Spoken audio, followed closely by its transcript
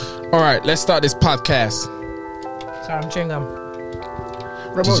All right, let's start this podcast. Sorry, I'm chewing gum.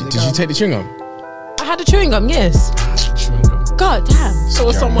 Did you take the chewing gum? I had a chewing gum, yes. Chewing gum. God damn.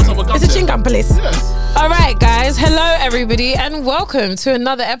 So someone's of a gum. It's a chewing gum police. Yes. All right, guys. Hello, everybody, and welcome to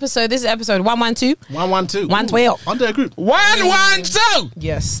another episode. This is episode 112. 112. 112. Under a group. 112.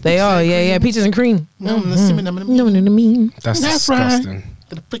 Yes, they are. Yeah. Peaches and cream. No, That's disgusting. Right.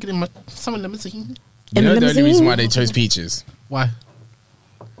 Put it in my some limousine. You know the only reason why they chose peaches? Why?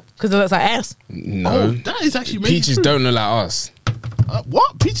 Because it looks like ass. No. Oh, that is actually maybe Peaches true. don't look like us.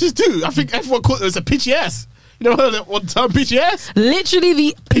 What? Peaches do. I think everyone calls it a peachy ass. You never heard that one term, peachy ass? Literally,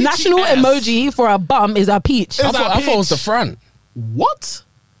 the Peachy national ass. emoji for a bum is a peach. Is I thought it was the peach? front. What?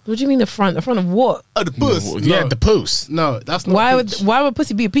 What do you mean the front? The front of what? Oh, the puss. No, yeah, the post. No, that's not Why peach. would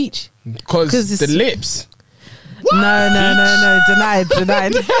pussy be a peach? 'Cause Because it's- the lips. What? No.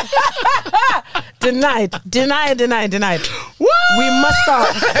 Denied. Denied. What? We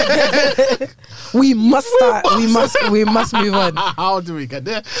must start. we must move on. How do we get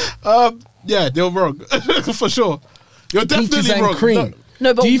there? Yeah, they were wrong. For sure. You're definitely Peaches and wrong. cream.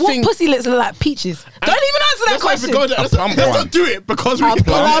 No, but Do you what think- pussy lips look like peaches? Don't even answer that Let's not even question. go there. A Let's plump let's one. not do it because we A can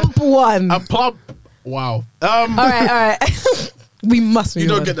plump one. A plump. Wow. All right. We must move You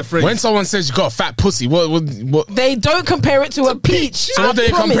don't on. get the phrase. When someone says you got a fat pussy, what? They don't compare it to a peach. So what do they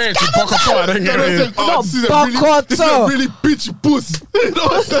compare it to? Bokoto? I don't get No, it. say, oh, Not this is a Bokoto. really bitch puss. No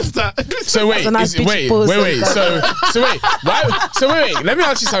one says that. So wait, That's a nice bitch wait. pussy. So wait. Wait. Let me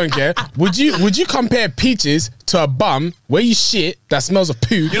ask you something, yeah? Would you compare peaches to a bum where you shit that smells of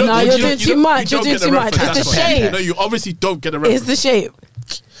poo? You don't- No, you you're don't- doing you too don't- much. you You're don't doing get the too much. reference. It's the That's fine. shape. No, you obviously don't get the It's reference. the shape.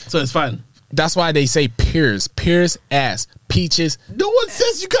 So it's fine. That's why they say pears ass, peaches. No one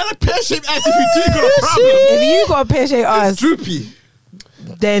says you got a pear-shaped ass. If you do, you got a problem. If you got a pear-shaped It's ass, droopy.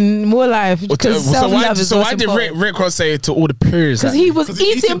 then more life. Because self-love is why did Rick Ross say it to all the pears? Because he was 'Cause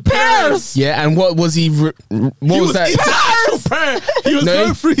he's eating eating pears. pears. Yeah, and what was he? What was that? He was No,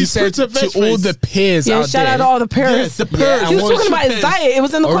 going through he his said fruit and to veg all phase. the pears Yeah, out shout there. out to all the pears. Yes, the pears. He was and talking about his pears. diet. It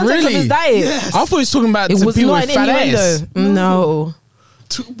was in the Oh, context of really? his diet. Yes. I thought he was talking about It to was people not with in fat any ass. window. No.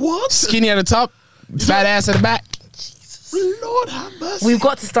 What? Skinny at the top, fat ass at the back. Lord have mercy. We've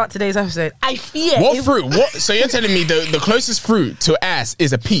got to start today's episode. I fear What it, fruit? What? So you're telling me the closest fruit to ass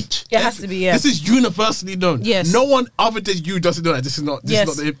is a peach? it has to be, yeah. This is universally known. Yes. No one other than you doesn't know that. This is not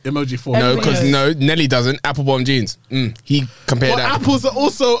Yes. the emoji for. No, Everybody because knows. Nelly doesn't. Apple bottom jeans. He compared Well, that. apples are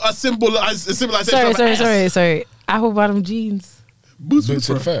also a symbolization of ass. Sorry. Apple bottom jeans. Boots Boots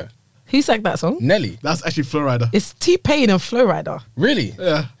to the fur. fur. Who sang that song? Nelly. That's actually Flowrider. It's T-Pain and Flow Rider. Really?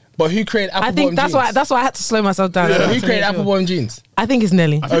 Yeah. But who created apple I think bottom jeans? that's why I had to slow myself down. Yeah. To Who make created sure. apple bottom jeans? I think it's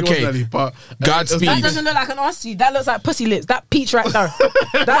Nelly. I think Okay. it was Nelly, but Godspeed. That doesn't look like an ass to you. That looks like pussy lips. That peach right there.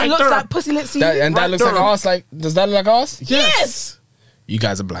 That looks there. like pussy lips to you. That looks like an ass. Like, does that look like ass? Yes. You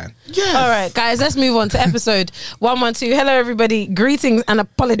guys are blind. Yes. All right, guys, let's move on to episode 112. Hello, everybody. Greetings and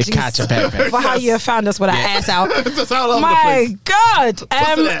apologies It catch a pepper. for how you have found us with our ass out. That's all over My the God.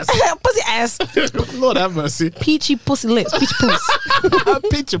 Pussy Pussy ass. ass. Lord have mercy. Peachy pussy lips. Peach puss.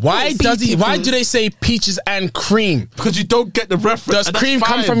 Picture. Why do they say peaches and cream? Because you don't get the reference. Does and that's cream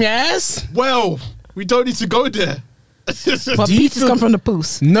come fine. from your ass? Well, we don't need to go there. But Do you peaches feel- come from the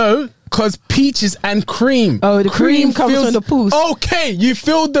poos. No, because peaches and cream. Oh, the cream comes from the poos. Okay, you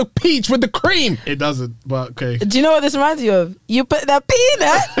fill the peach with the cream. It doesn't, but okay. Do you know what this reminds you of? You put the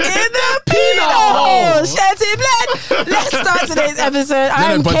peanut in the peanut hole. hole. Shanty blood. Let's start today's episode.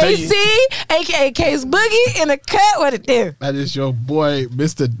 I'm but KC, aka Case Boogie, in the cut. What it do? That is your boy,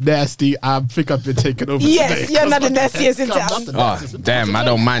 Mr. Nasty. I think I've been taken over Yes, today. you're not the nastiest in town. Oh, damn, I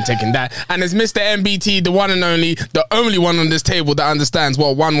don't mind taking that. And it's Mr. MBT, the one and only, the only one on this table that understands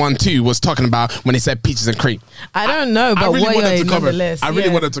what 112 was talking about when he said peaches and cream. I don't know, I but really what wanted you're to comment. nonetheless. I really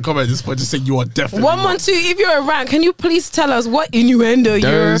wanted to comment at this point to say you are definitely 112, if you're around, can you please tell us what innuendo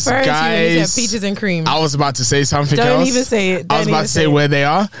you're Those referring to when you guys- said peaches and cream? I was about to say something else. Don't even say it. I was Don't about even to say say it. where they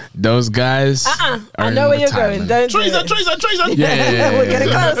are. Those guys. I are know where in you're going. retirement. Don't do Treason, it. treason. Yeah. We're getting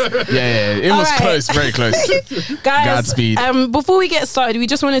close. Yeah. It All was right. close, very close. Guys, Godspeed. before we get started, we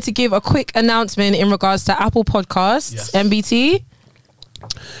just wanted to give a quick announcement in regards to Apple Podcasts, Yes. MBT.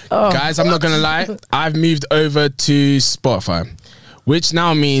 Guys, I'm not gonna lie. I've moved over to Spotify, which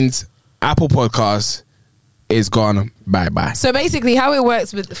now means Apple Podcasts is gone bye. So basically, how it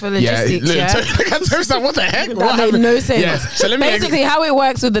works for logistics, Look at Toast, like, what the heck? that What made happened? no sense. Yeah. So let me Basically, how it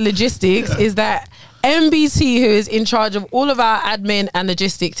works with the logistics is that MBT, who is in charge of all of our admin and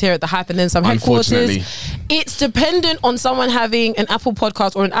logistics here at the Hype and Then Some Unfortunately. headquarters. It's dependent on someone having an Apple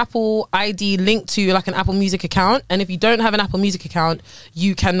Podcast or an Apple ID linked to like an Apple Music account. And if you don't have an Apple Music account,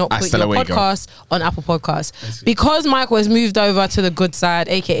 you cannot put Hasta your luego. podcast on Apple Podcasts. Because Michael has moved over to the good side,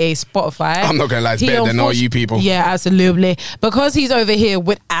 aka Spotify. I'm not gonna lie, it's he better than all you people. Yeah, absolutely. Because he's over here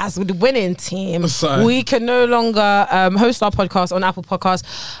with us, with the winning team, Sorry. we can no longer host our podcast on Apple Podcasts.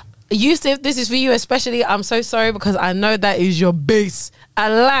 Yusuf, this is for you especially. I'm so sorry because I know that is your base.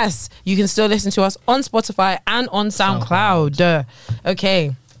 Alas, you can still listen to us on Spotify and on SoundCloud.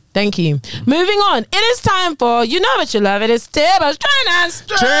 Okay, thank you. Moving on, it is time for You Know What You Love. It is Tables. Join us.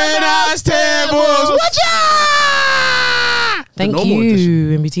 Trainers tables. Watch out! Thank normal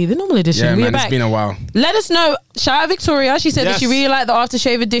you, MBT. The normal edition. Yeah, We're man, back. it's been a while. Let us know. Shout out Victoria. She said that she Yes. really liked the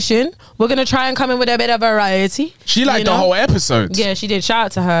aftershave edition. We're going to try and come in with a bit of variety. She liked You the know? whole episode. Yeah, she did. Shout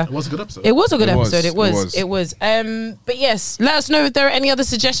out to her. It was a good episode. It was a good It was. episode. It was. But yes, let us know if there are any other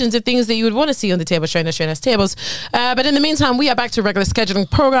suggestions of things that you would want to see on the Table Trainers Tables. But in the meantime, we are back to regular scheduling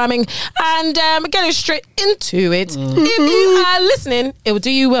programming and getting straight into it. If you are listening, it would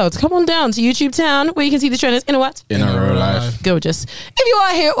do you well to come on down to YouTube Town where you can see the trainers in a what? In our real life. Gorgeous. If you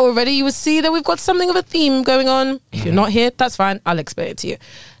are here already, you will see that we've got something of a theme going on. If you're not here, that's fine. I'll explain it to you.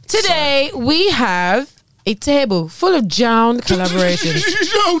 Today, we have a table full of Jown collaborations.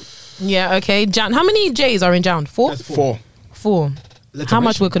 Yeah, okay. Jown. How many J's are in Jown? Four? That's Four. How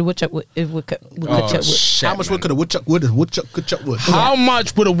much wood could a woodchuck wood? Shit, How much man. wood could a woodchuck wood? A woodchuck could chuck wood. How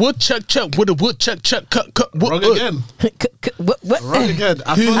much would a woodchuck chuck? Would a woodchuck chuck cut wood? Wrong again. What? Wrong again.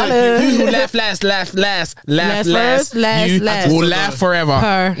 I Who, feel like who laugh last, laugh last, laugh Last last, first, last you last. will laugh forever.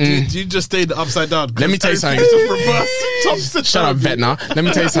 Her. you just stayed upside down. Let me tell you something. It's just reverse. Tops to Shut up, toe. Vetna. Let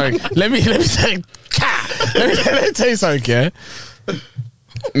me tell you something. Let me tell you. Let me tell you something, yeah.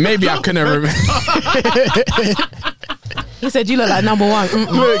 Maybe I couldn't remember. He said you look like number one.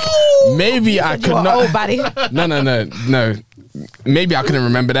 Look, maybe I You could are not. old, buddy. No. Maybe I couldn't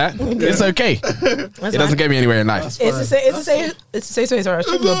remember that. It's okay. It doesn't get me anywhere in life. It's the same. Sorry, I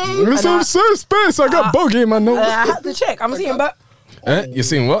shouldn't have- It's some suspense. I got bogey in my nose. I had to check. I'm seeing, but You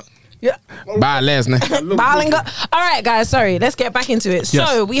seen what? yeah. Bye, Lesnar. Balinga. All right, guys. Sorry, let's get back into it. Yes.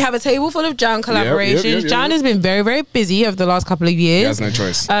 So we have a table full of Jown collaborations. yep. Jown has been very, very busy over the last couple of He years. has no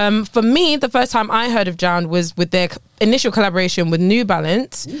choice. For me, the first time I heard of Jown was with their initial collaboration with New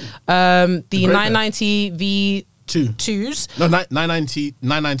Balance, the great 990 Two. V2s. No,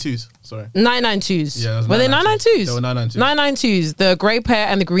 992s. Sorry. 992s. Yeah, it was Were they 992s. 992s? They were 992s. 992s, the grey pair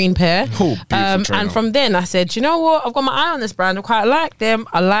and the green pair. Cool, beautiful trainer. And from then I said, you know what? I've got my eye on this brand. I quite like them.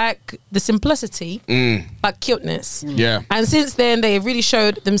 I like the simplicity, but cuteness. Yeah. And since then, they have really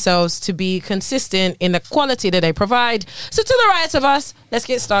showed themselves to be consistent in the quality that they provide. So to the right of us, let's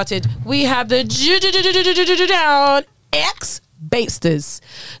get started. We have the Jown X Bapesters.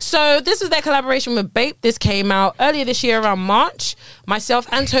 So this was their collaboration with Bape. This came out earlier this year around March. Myself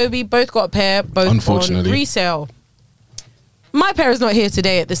and Toby both got a pair, both on Unfortunately. resale. My pair is not here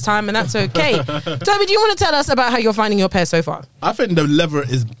today at this time, and that's okay. Toby, do you want to tell us about how you're finding your pair so far? I think the leather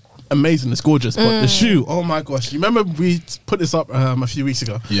is amazing. It's gorgeous. But the shoe, oh my gosh. You remember we put this up a few weeks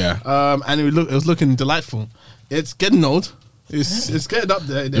ago? Yeah. And it was looking delightful. It's getting old. It's getting up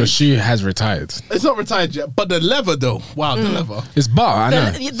there. Your shoe has retired. It's not retired yet, but the leather though. Wow, the leather. It's bar, I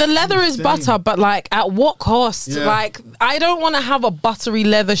know. The leather is butter, but like at what cost? Yeah. Like I don't want to have a buttery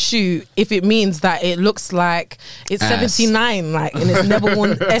leather shoe if it means that it looks like it's Ass. 79, like, and it's never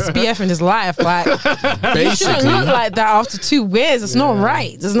worn SPF in his life. Like you shouldn't Basically, look like that after 2 wears. It's not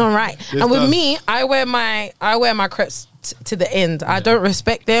right. It's not right. It And with does. me, I wear my crepes to the end. I don't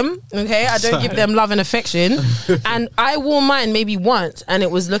respect them. Okay, I don't give them love and affection. And I wore mine maybe once, and it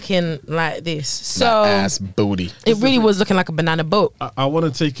was looking like this. So ass booty. it really was looking like a banana boat. I want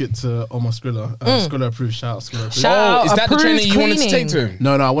to take it to Almost Skrilla. Skrilla approved. Shout out Skrilla approved. Shout out, Is that the trainer approved you wanted to cleaning. take to him?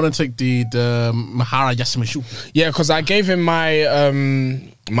 No, I want to take the Mahara Yashimashu. Yeah, because I gave him my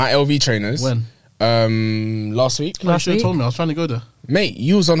my LV trainers. When? Last week. You should have told me. I was trying to go there. Mate,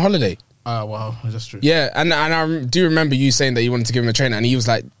 you was on holiday. Wow, that's true. Yeah, and I do remember you saying that you wanted to give him a trainer, and he was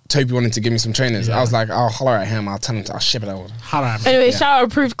like, Toby wanted to give me some trainers. Yeah. I was like, I'll holler at him. I'll tell him I'll ship it over. Haram. Anyway, shout out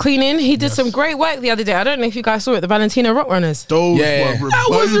approved cleaning. He did some great work the other day. I don't know if you guys saw it. The Valentino Rock Runners. Those Yeah. were That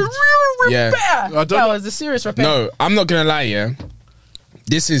was a rebuffed. real Yeah. repair. I don't That know- was a serious repair. No, I'm not gonna lie, yeah.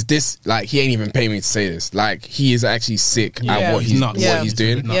 This like he ain't even paying me to say this. Like he is actually sick Yeah. at what He's he's nuts. Yeah. what he's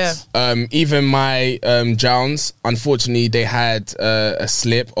doing. Nuts. Even my Jowns, unfortunately, they had a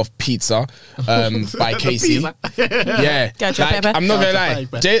slip of pizza by Casey. Pizza. Yeah, Gotcha, like, Pepper. I'm not gonna Gotcha, lie.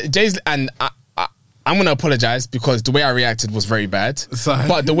 Pepper. Jay's and I'm gonna apologize because the way I reacted was very bad. Sorry.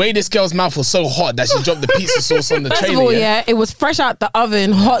 But the way this girl's mouth was so hot that she dropped the pizza sauce on the First trailer. of all, yeah, it was fresh out the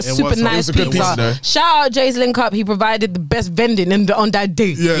oven, hot, super was hot. nice It was a good pizza, though. Shout out Jay's Link Up. He provided the best vending on that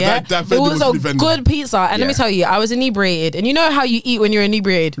day. Yeah, that it vending was was a really vending. good pizza. And let me Yeah. tell you, I was inebriated. And you know how you eat when you're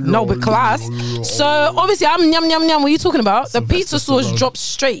inebriated? No, with class. So obviously, I'm yum, yum, yum. What are you talking about? The pizza sauce Stallone. dropped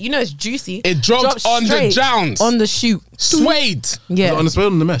straight. You know it's juicy. It dropped on the straight Jounds. On the shoot. Suede. Yeah. On the spell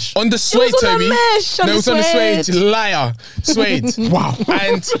on the mesh. On the suede, was on Toby. the mesh, on No, the it was on the suede. suede. Liar. Suede. Wow.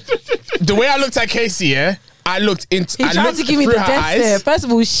 And the way I looked at Casey, yeah, I looked into. He I tried looked to give me through the her death eyes. stare. First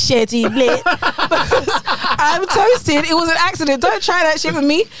of all, shitty blit. I'm toasted. It was an accident. Don't try that shit with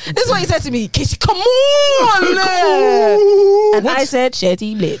me. This is what he said to me. Casey, come on. And I said,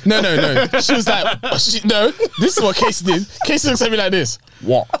 shitty blit. No. She was like, no, this is what Casey did. Casey looks at me like this.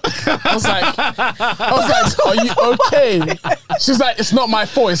 What? I was like, are you okay? She was like, it's not my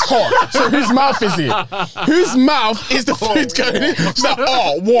fault, it's hot. So whose mouth is it? Whose mouth is the food going in? She's like,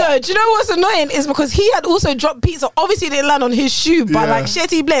 oh, what? No, do you know what's annoying? Is because he had also dropped pizza. Obviously, it didn't land on his shoe, but Yeah. like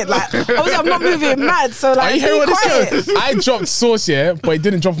shitty blit. Like, obviously, I'm not moving mad. So, like, Are you hearing what be this quiet. goes? I dropped sauce, yeah, but it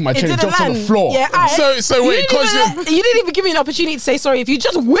didn't drop on my tray. It didn't dropped on the land. floor. Yeah, So wait, because you didn't even give me an opportunity to say sorry. If you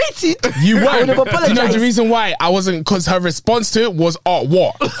just waited, you I would weren't. have Do you know apologized. the reason why I wasn't? Because her response to it was, oh,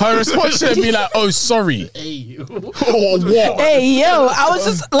 what? Her response should be like, oh, sorry. Or what? Hey, yo, I was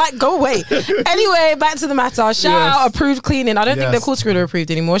just like, go away. Anyway, back to the matter. Shout out approved cleaning. I don't think Yes. they're called Scooter approved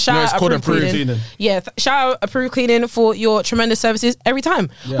anymore. Shout No, it's out called approved approved cleaning. cleaning. Yeah, shout out approved cleaning for your tremendous services every time.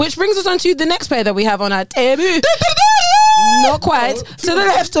 Which brings us on to the next pair that we have on our table. Not quite. To the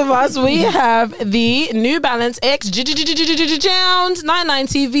left of us, we have the New Balance X Jounds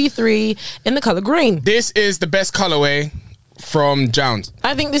 990 V3 in the color green. This is the best colorway from Jounds.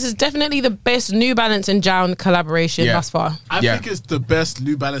 I think this is definitely the best New Balance and Jound collaboration Yeah. thus far. I Yeah. think it's the best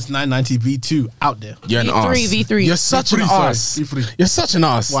New Balance 990 V2 out there. You're an V3, ass. V3. You're such an V3, sorry. ass. V3. You're such an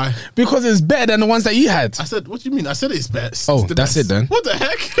ass. Why? Because it's better than the ones that you had. I said, what do you mean? I said it's best. Oh, It's the that's best. it then. What the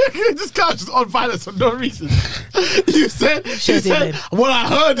heck? This guy just on violence for no reason. You said, did. what I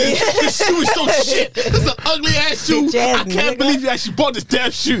heard is this shoe is so shit. It's an ugly ass shoe. Jazz, I can't nigga. believe you actually bought this damn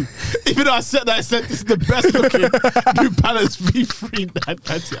shoe. Even though I said that, I said this is the best looking New Balance V3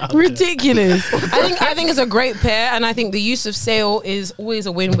 990 out there. Ridiculous. I think it's a great pair, and I think the use of sale is always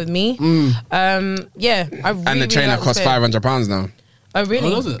a win with me. Yeah, I really, And the trainer like this costs pair. £500 now. Oh,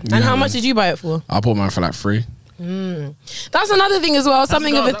 really? Oh, does it? And Yeah, how man. much did you buy it for? I bought mine for like $3. That's another thing as well.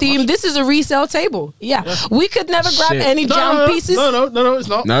 Something of a that theme. much. This is a resale table. Yeah, we could never grab Shit. any jam pieces. No, it's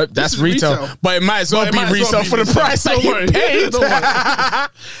not. No, This that's is retail. But it might as well But it be might as well resale be for the resale. price that Don't you worry. paid. Don't worry.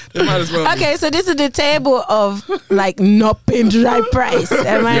 It might as well be. Okay, so this is the table of like not paying the right price.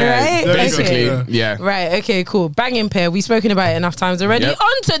 Am I right? there you go. basically. Okay. Yeah. Right, okay, cool. Banging pair. We've spoken about it enough times already. Yep.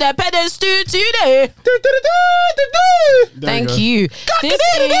 On to the pedestal today. There Thank go. you. This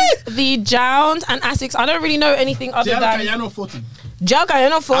is the Jounds and Asics. I don't really know anything other Gianna than Cayano 14. Gel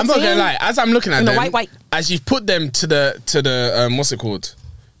Guyana 14. I'm not gonna lie. As I'm looking at In the them, white. as you've put them to the what's it called,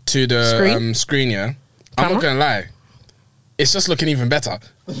 to the Screen? screen, yeah. I'm Camera? not gonna lie. It's just looking even better.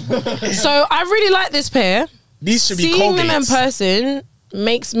 So I really like this pair. These should be Seeing them in Colgates. person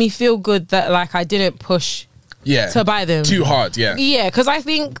makes me feel good that like I didn't push Yeah. to buy them. Too hard. Yeah. Yeah, because I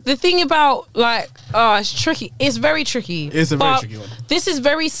think the thing about like, it's tricky. It's very tricky. It's a very But tricky one. This is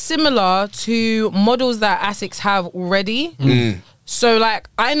very similar to models that Asics have already. Mm. So like,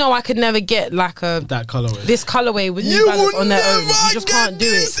 I know I could never get like That colorway. this colorway with New Balance on their own. You just can't do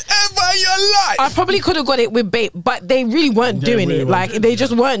it. ever in your life. I probably could have got it with Bape, but they really weren't doing really it. weren't Like doing they it,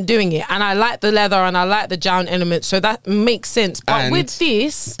 just weren't doing it. And I like the leather and I like the down element, so that makes sense. But And with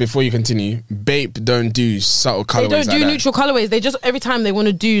this, Before you continue, Bape don't do subtle colorways they don't like do that. neutral colorways. They just every time they want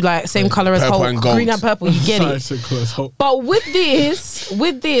to do like same color as Purple Hulk, and gold. green and purple. You get Sorry, it. so close. Hope. But with this,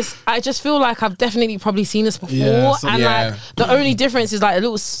 I just feel like I've definitely probably seen this before, Yeah, so- and Yeah. like the only difference is like a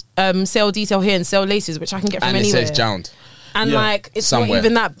little cell detail here and cell laces, which I can get from And it anywhere. says Jound. And Yeah. like it's Somewhere. not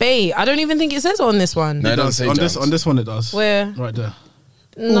even that bay. I don't even think it says it on this one. No, it It doesn't does. say On Jound. this one it does. Where? Right there.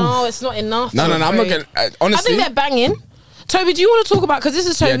 No, it's not enough. No, I'm not afraid. gonna. I Honestly, think they're banging. Toby, do you want to talk about, because this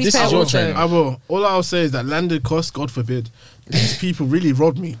is Yeah, Toby's this is pair your also. trainer. I will. All I'll say is that landed cost, God forbid, these people really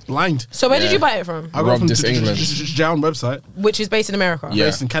robbed me blind. So where did Yeah. you buy it from? I got Robbed from this England. This is Jown website, Which is based in America. Yeah.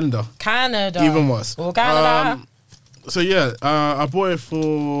 based in Canada. Canada. Even worse. Well, Canada. So yeah, I bought it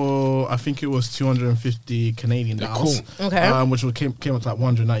for I think it was 250 Canadian dollars. cool. Okay. Which came up to like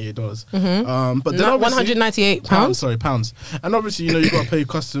 $198. But then Not obviously- 198 pounds. Sorry, pounds. And obviously, you got to pay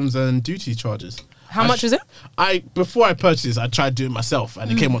customs and duty charges. How much was it? Before I purchased this, I tried doing it myself,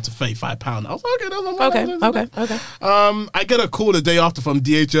 and it came up to £35. I was like, okay, that's not bad. Okay. I get a call the day after from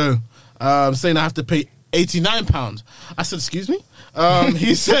DHL. saying I have to pay £89. I said, excuse me?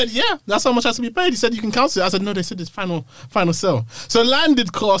 He said, yeah, that's how much has to be paid. He said, you can cancel it. I said, no, they said it's final sale. So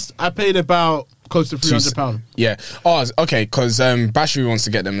landed cost, I paid about close to £300. Yeah. Oh, okay, because Bashiri wants to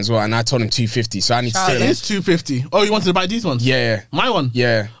get them as well, and I told him 250, so I need to Charlie. say It is 250. Oh, you wanted to buy these ones? Yeah. My one?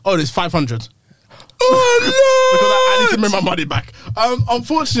 Yeah. Oh, there's 500. Oh, Because I need to make my money back.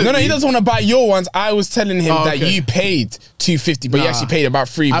 Unfortunately. No, he doesn't want to buy your ones. I was telling him Oh, that okay. you paid 250, but you Nah. actually paid about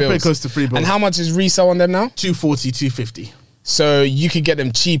 3 bills. I paid close to 3 bills. And how much is resale on them now? 240, 250. So you could get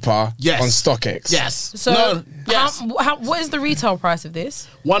them cheaper Yes. on StockX. Yes. So, No, yes. what is the retail price of this?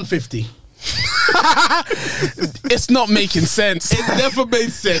 150. It's not making sense. It never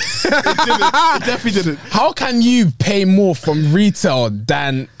made sense. It didn't. It definitely didn't. How can you pay more from retail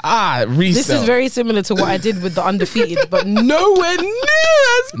than resale? This is very similar to what I did with the undefeated, but nowhere near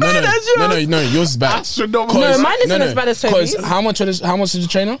as bad as yours. no, yours is bad. Astronomical. No, mine isn't as bad as Toby's. How much is the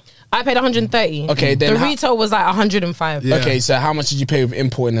trainer? I paid 130. Okay, then the how- retail was like 105. Yeah. Okay, so how much did you pay with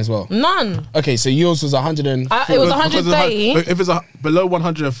importing as well? None. Okay, so yours was 100 and... It was Because of 130. if it's below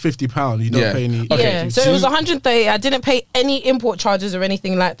 £150, you don't Yeah. pay any. Okay. Yeah, so it was 130. I didn't pay any import charges or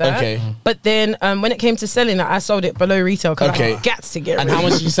anything like that. Okay. But then when it came to selling it, I sold it below retail because Okay. I got to get And rid how of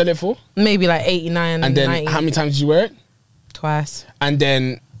much did you sell it for? maybe like 89 And then 90. how many times did you wear it? Twice. And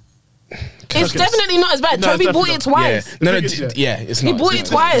then... It's Okay. definitely not as bad. No, Toby it's bought definitely it Yeah, twice. no, The thing is, it's He not. bought it's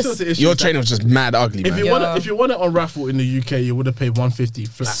it not. twice. This is the issue Your is that trainer was just mad ugly, If man. you Yeah. if you want it on raffle in the UK, you would have paid 150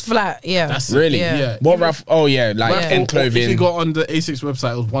 flat. It's flat, yeah. That's it. Really? Yeah. What rough? Oh yeah, like Raffle, end If clothing. you got on the A6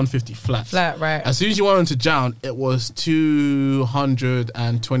 website, it was 150 flat. Flat, right. As soon as you went into Jown, it was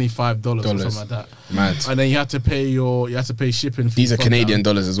 $225 or something like that. Mad. And then you had to pay shipping fee. These are from Canadian Jown.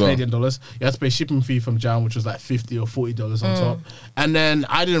 dollars as well. Canadian dollars. You had to pay shipping fee from Jown, which was like $50 or $40 on top. And then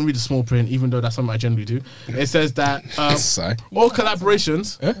I didn't read the small print, even though that's something I generally do. It says that Sorry. all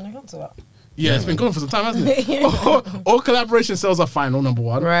collaborations. Yeah, it's been going for some time, hasn't it? all collaboration sales are final, number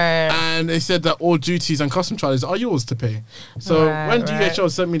one. Right. And they said that all duties and custom charges are yours to pay. So Right, when right.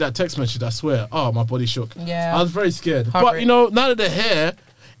 DHL sent me that text message, I swear, my body shook. Yeah. I was very scared. But, Heartbreak. now that they're here,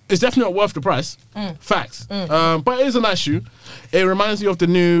 it's definitely not worth the price. Facts. But it is a nice shoe. It reminds me of the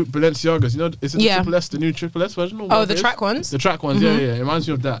new Balenciagas. Is it the Yeah. Triple S, the new Triple S version? Or Oh, whatever the it is? track ones? The track ones, yeah. It reminds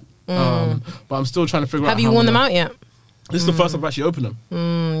me of that. But I'm still trying to figure out Have you how worn I'm them gonna- out yet? This is the first time I've actually opened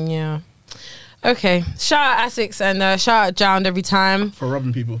them. Yeah. Okay. Shout out Asics and shout out Jound every time. For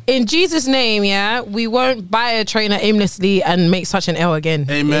robbing people. In Jesus' name, yeah, we won't buy a trainer aimlessly and make such an L again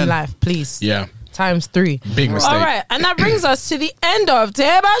Amen. in life, please. Yeah. Times 3. Big mistake. All right, and that brings us to the end of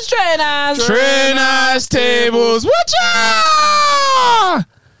Tables Trainers. Trainers tables. Watcha!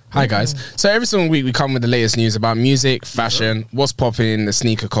 Hi guys. So every single week we come with the latest news about music, fashion, what's popping in the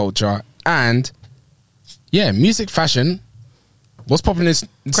sneaker culture, and music, fashion, what's popping in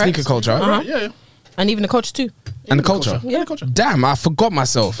sneaker culture, Uh-huh. Yeah. And even the culture too. and the culture. Yeah. Damn, I forgot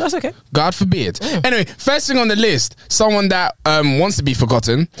myself. That's okay. God forbid. Anyway, first thing on the list, someone that wants to be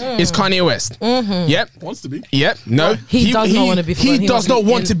forgotten is Kanye West. Yep. Wants to be. Yep. No. He does not want to be He forgotten. He does wants not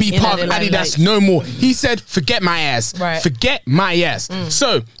want to be in part of the Adidas limelight. no more. He said, forget my ass. Right. Forget my ass.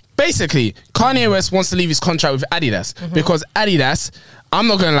 So, basically, Kanye West wants to leave his contract with Adidas because Adidas, I'm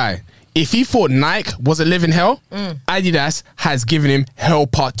not going to lie, if he thought Nike was a living hell, Adidas has given him hell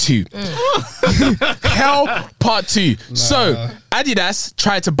part 2. Hell part 2. So, Adidas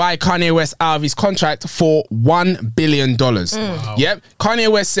tried to buy Kanye West out of his contract for $1 billion. Yep. Kanye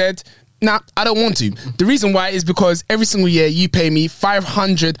West said, nah, I don't want to. The reason why is because every single year you pay me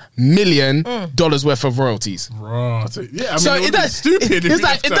 $500 million worth of royalties. Right. Yeah, I mean, So it it does. stupid. if It's you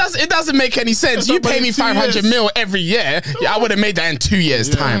like left that. it doesn't make any sense. You not pay money me in 2 500 years. mil every year. Yeah, I would have made that in 2 years'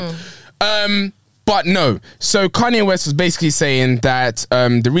 time. But no. So Kanye West was basically saying that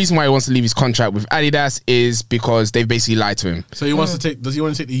the reason why he wants to leave his contract with Adidas is because they've basically lied to him. So he wants to take. Does he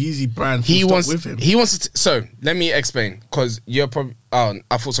want to take the Yeezy brand? He wants. with him. He wants to. So let me explain, because you're probably. I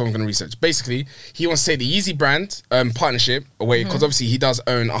thought someone was going to research. Basically, he wants to take the Yeezy brand partnership away, because obviously he does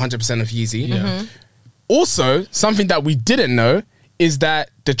own 100% of Yeezy. Yeah. Also, something that we didn't know is that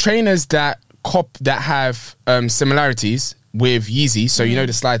the trainers that have similarities with Yeezy, so you know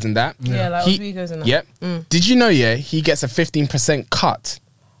the slides and that. Yeah, like Oswego's and that. Yep. Did you know? Yeah, he gets a 15% cut.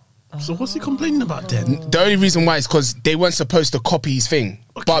 So what's he complaining about then? The only reason why is because they weren't supposed to copy his thing,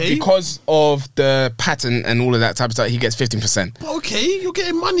 but Okay. because of the pattern and all of that type of stuff, he gets 15%. But okay, you're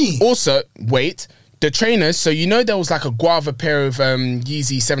getting money. Also, wait, the trainers, so you know there was like a guava pair of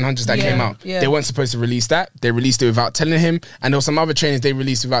Yeezy 700s that Yeah, came out. yeah. They weren't supposed to release that. They released it without telling him, and there were some other trainers they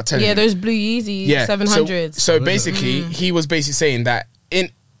released without telling Yeah, him. those blue Yeezy 700s. So basically, he was basically saying that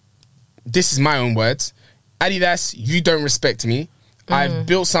this is my own words, Adidas, you don't respect me. I've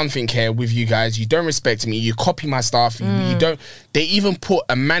built something here with you guys. You don't respect me. You copy my stuff. You don't. They even put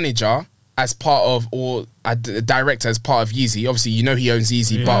a manager as part of, or a director as part of Yeezy. Obviously, you know he owns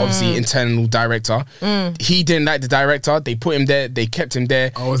Yeezy, but obviously internal director. He didn't like the director. They put him there. They kept him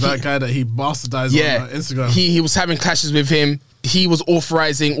there. Oh, was that guy that he bastardized on Instagram? He was having clashes with him. He was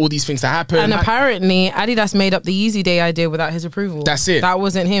authorizing all these things to happen. And apparently, Adidas made up the Yeezy Day idea without his approval. That's it. That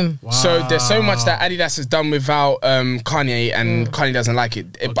wasn't him. Wow. So there's so much that Adidas has done without Kanye, and Kanye doesn't like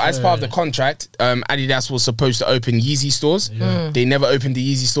it. But as part of the contract, Adidas was supposed to open Yeezy stores. They never opened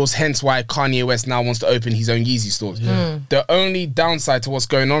the Yeezy stores, hence why Kanye West now wants to open his own Yeezy stores. The only downside to what's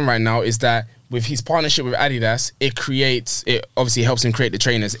going on right now is that with his partnership with Adidas, it obviously helps him create the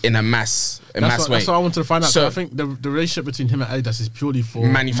trainers in a mass way. That's what I wanted to find out. So, I think the relationship between him and Adidas is purely for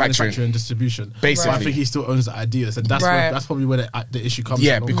manufacturing and distribution. Basically. But I think he still owns the ideas, and that's that's probably where the issue comes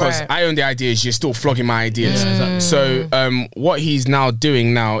Yeah, from. because I own the ideas, you're still flogging my ideas. Yeah, exactly. So what he's now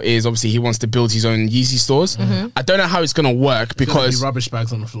doing now is obviously he wants to build his own Yeezy stores. I don't know how it's going to work because rubbish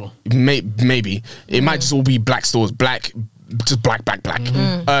bags on the floor. Maybe it might just all be black stores, black.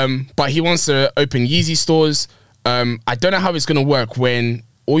 But he wants to open Yeezy stores. I don't know how it's going to work when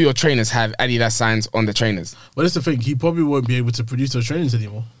all your trainers have Adidas signs on the trainers. But that's the thing, he probably won't be able to produce those trainers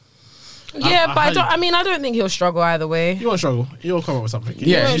anymore. Yeah, but I don't think he'll struggle either way. He won't struggle. He'll come up with something.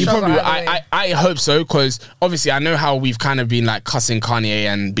 Yeah, he probably. Either I hope so, because obviously I know how we've kind of been like cussing Kanye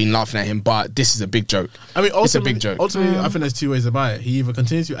and been laughing at him, but this is a big joke. I mean, it's a big joke. Ultimately, I think there's two ways about it. He either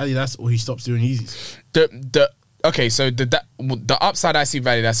continues with Adidas or he stops doing Yeezys. Okay, so the upside I see of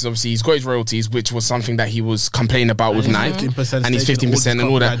Adidas is obviously he's got his royalties, which was something that he was complaining about with Nike, 15% and he's stake in 15% and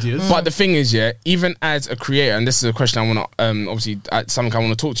all that. ideas. But the thing is, even as a creator, and this is a question I want to obviously something I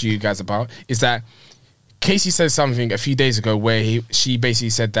want to talk to you guys about, is that Casey said something a few days ago where she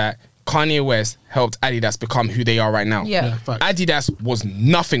basically said that Kanye West helped Adidas become who they are right now. Yeah. Adidas was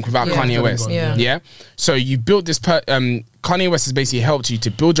nothing without Kanye West. Yeah. So you built this. Kanye West has basically helped you to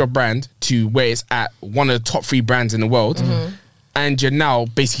build your brand to where it's at, one of the top 3 brands in the world, and you're now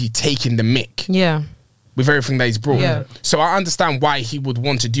basically taking the mick. Yeah. With everything that he's brought. Yeah. So I understand why he would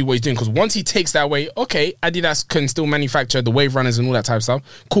want to do what he's doing, because once he takes that away, okay, Adidas can still manufacture the wave runners and all that type of stuff.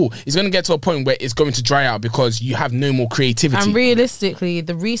 Cool. It's going to get to a point where it's going to dry out because you have no more creativity. And realistically,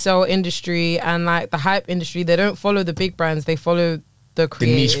 the resale industry and like the hype industry, they don't follow the big brands. They follow the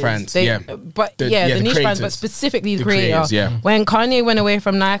creators. niche brands, But the niche brands, but creators. specifically the creators, creator. When Kanye went away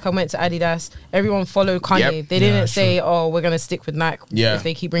from Nike and went to Adidas, everyone followed Kanye. Yep. They didn't say, oh, we're going to stick with Nike if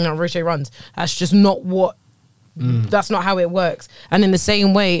they keep bringing out Roche runs. That's just not what... That's not how it works. And in the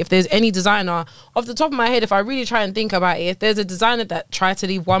same way, if there's any designer, off the top of my head, if I really try and think about it, if there's a designer that tried to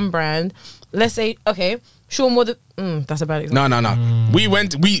leave one brand, let's say, okay, Sean Moore, that's a bad example. No.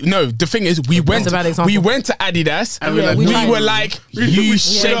 The thing is, we went to Adidas and we were like, you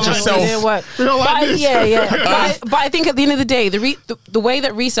shake yourself. We don't like this. But I think at the end of the day, the way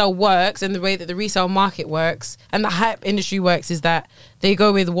that resale works and the way that the resale market works and the hype industry works is that they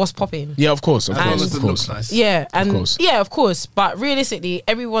go with what's popping. Yeah, of course. Nice. Yeah, and of course. Yeah, of course. But realistically,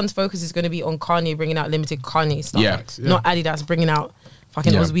 everyone's focus is going to be on Kanye bringing out limited Kanye stuff. Yeah. Not Adidas bringing out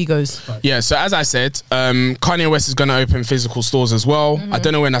fucking Oswegos. Yeah, so as I said, Kanye West is going to open physical stores as well. I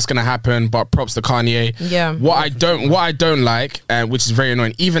don't know when that's going to happen, but props to Kanye. Yeah. What I don't like, which is very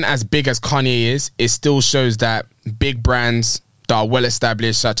annoying, even as big as Kanye is, it still shows that big brands that are well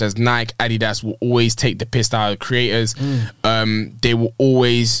established, such as Nike, Adidas, will always take the piss out of creators. They will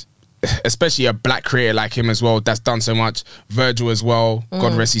always, especially a black creator like him as well, that's done so much, Virgil as well,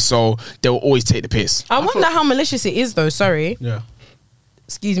 God rest his soul, they will always take the piss. I wonder how malicious it is though, sorry. Yeah.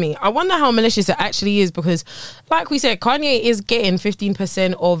 Excuse me. I wonder how malicious it actually is because, like we said, Kanye is getting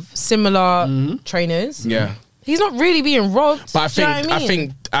 15% of similar trainers. Yeah. He's not really being robbed. But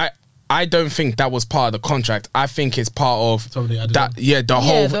I don't think that was part of the contract. I think it's part of the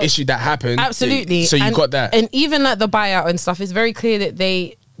whole issue that happened. Absolutely. So you got that. And even like the buyout and stuff, it's very clear that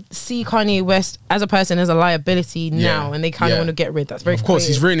they see Kanye West as a person as a liability now, and they kind of want to get rid. That's very Of course,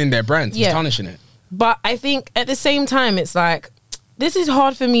 clear. he's ruining their brand. He's tarnishing it. But I think at the same time, it's like, this is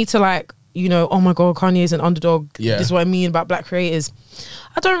hard for me to like, oh my God, Kanye is an underdog. Yeah. This is what I mean about black creators.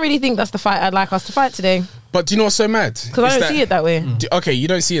 I don't really think that's the fight I'd like us to fight today. But do you know what's so mad? Because I don't see it that way. Okay, you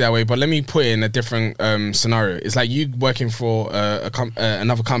don't see it that way, but let me put it in a different scenario. It's like you working for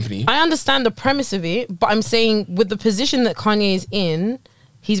another company. I understand the premise of it, but I'm saying with the position that Kanye is in,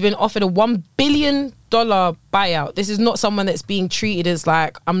 He's been offered a $1 billion buyout. This is not someone that's being treated as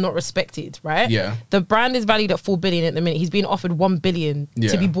like, I'm not respected, right? Yeah. The brand is valued at $4 billion at the minute. He's being offered $1 billion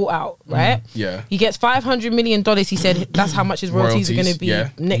to be bought out, right? Yeah. He gets $500 million. He said that's how much his royalties are going to be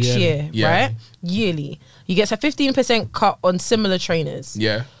next year, right? Yearly. He gets a 15% cut on similar trainers.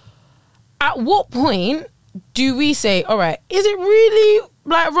 Yeah. At what point do we say, all right, is it really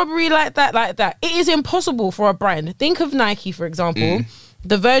like robbery like that? It is impossible for a brand. Think of Nike, for example.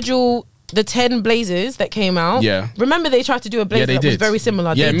 The the 10 Blazers that came out. Yeah. Remember they tried to do a blazer that was very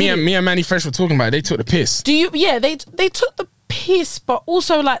similar. Yeah, They me and Manny Fresh were talking about it. They took the piss. They took the piss, but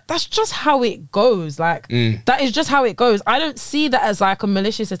also like that's just how it goes. Like that is just how it goes. I don't see that as like a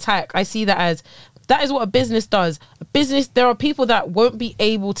malicious attack. I see that as that is what a business does. A business, there are people that won't be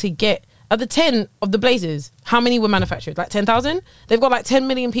able to get of the 10 of the Blazers, how many were manufactured? Like 10,000? They've got like 10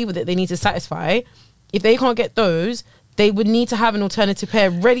 million people that they need to satisfy. If they can't get those, they would need to have an alternative pair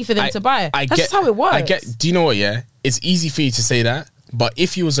ready for them to buy. That's just how it works. Do you know what, yeah? It's easy for you to say that, but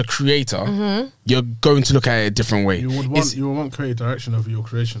if you was a creator, you're going to look at it a different way. You would want creative direction over your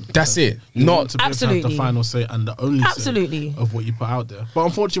creation. That's it. You Not want to have the final say and the only say of what you put out there. But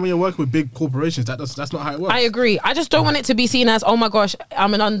unfortunately, when you're working with big corporations, that's not how it works. I agree. I just don't want it to be seen as, oh my gosh,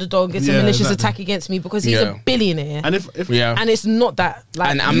 I'm an underdog. It's a malicious attack against me because he's a billionaire. And and it's not that. Like,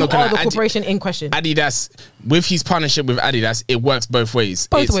 and I'm not gonna the corporation in question. Adidas, with his partnership with Adidas, it works both ways.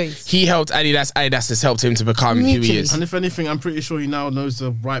 Both ways. He helped Adidas. Adidas has helped him to become who he is. And if anything, I'm pretty sure he now knows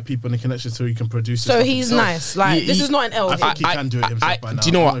the right people and the connections so he can produce. So he's nice. Like this is not an L. I think he can do it himself by now. Do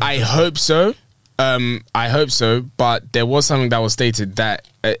you know what? I hope so. I hope so. But there was something that was stated that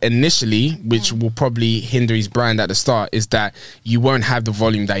initially, which will probably hinder his brand at the start, is that you won't have the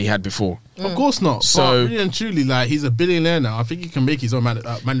volume that he had before. Of course not. So but really and truly, like he's a billionaire now. I think he can make his own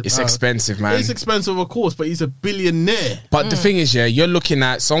it's expensive, man. It's expensive, of course, but he's a billionaire. But the thing is, you're looking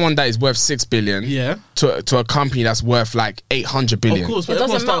at someone that is worth $6 billion, to a company that's worth like $800 billion. Of course, but it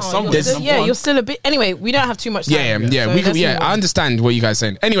doesn't starts somewhere. You're still a bit. Anyway, we don't have too much time. I understand what you guys are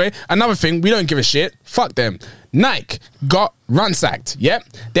saying. Anyway, another thing, we don't give a shit. Fuck them. Nike got ransacked. Yep,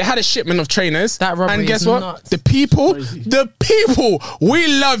 they had a shipment of trainers. That robbery and guess is what? nuts. The people,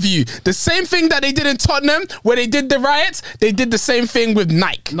 we love you. The same thing that they did in Tottenham, where they did the riots, they did the same thing with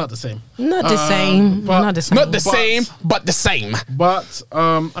Nike. Not the same. Not the same. Not the same. Not the same, but the same. But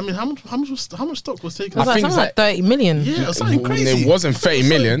I mean, how much stock was taken? I think it was like 30 million. Yeah, it was something crazy. It wasn't 30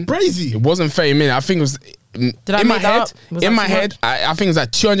 million. Crazy. It wasn't 30 million. I think it was. In my head, I think it was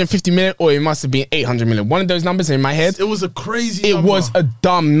like 250 million, or it must have been 800 million. One of those numbers in my head. It was a crazy. It was a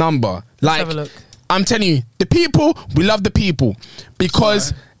dumb number. Let's have a look. I'm telling you, the people, we love the people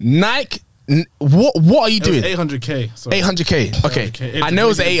because Nike. What are you doing? 800k. 800k. Okay, 800K. I know it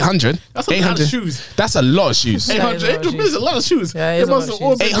was 800. That's a lot of shoes. That's a lot of shoes. 800 is a lot of shoes. Yeah, it is a lot of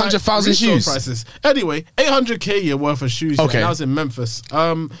shoes. 800,000 shoes. Prices. Anyway, 800k worth of shoes. Okay, that was in Memphis.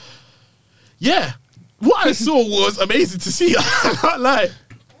 Yeah. What I saw was amazing to see. I can't lie.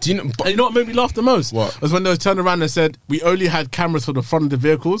 Do you know, and you know what made me laugh the most? What? Was when they turned around and said, we only had cameras for the front of the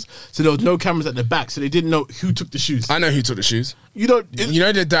vehicles, so there was no cameras at the back, so they didn't know who took the shoes. I know who took the shoes. You know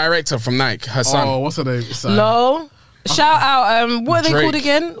the director from Nike, her son. Oh, what's her name? Lol. Shout out. What are they Drake. called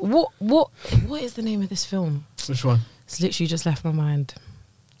again? What is the name of this film? Which one? It's literally just left my mind.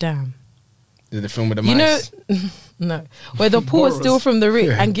 Damn. The film with the mice. No. Where the poor steal from the rich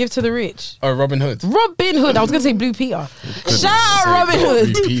and give to the rich. Oh, Robin Hood. Robin Hood. I was going to say Blue Peter. Shout out Robin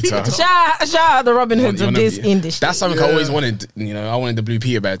Hood. Blue Peter. Shout out the Robin Hoods of this industry. That's something I always wanted. I wanted the Blue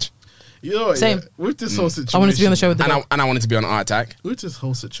Peter badge. You know what? Same. Yeah, with this whole situation. I wanted to be on the show with the dog. And I wanted to be on Art Attack. With this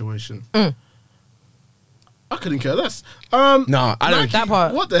whole situation. I couldn't care less. No, I don't. That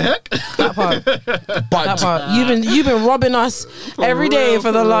part. What the heck? That part. But That part. You've been robbing us every day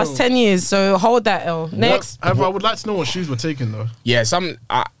for the last 10 years. So hold that L. Next. I would like to know what shoes were taken though. yeah,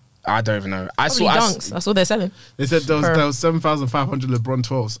 I don't even know. I Probably saw. dunks. That's what they're selling. They said there was 7,500 LeBron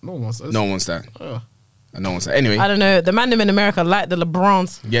 12s. No one wants those. No one wants that. Oh. No one wants that. Anyway, I don't know. The man them in America like the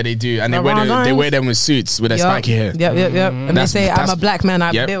LeBrons. yeah, they do, and LeBron they wear them with suits with their spiky hair. Yep. And they say, I'm a black man,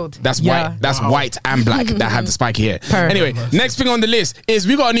 I build. That's Yeah. white. That's white and black that have the spiky hair. Perfect. Anyway, next thing on the list is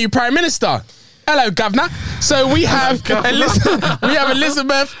we got a new prime minister. Hello, governor. So we have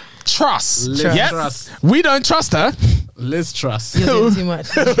Elizabeth Truss. Liz Yep. Truss. We don't trust her. Liz Truss. You're doing too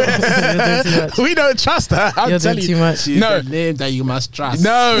much. You're doing too much. We don't trust her. I'm You're telling doing you. too much. She's No. the name that you must trust.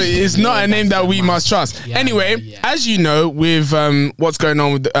 No, it's not a name that we must trust. Yeah, Anyway, yeah. as you know, with what's going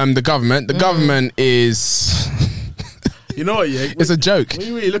on with the government, the government is You know what? Yeah, it's a joke. when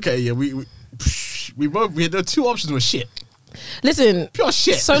you really look at it, yeah, we there are two options were shit. Listen, Pure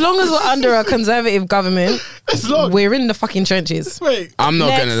shit. so long as we're under a conservative government, As long- we're in the fucking trenches. Wait, I'm not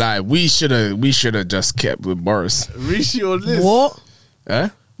Next. gonna lie. We should have just kept with Boris. Rishi or Liz? What? Eh?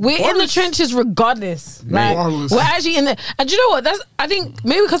 We're in the Boris- trenches regardless. Like, Regardless. we're actually in the. And do you know what? I think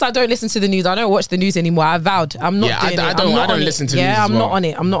maybe because I don't listen to the news, I don't watch the news anymore. I vowed I'm not. Yeah, doing I it. don't- I'm not I don't on it. listen to the Yeah, news as I'm not well. on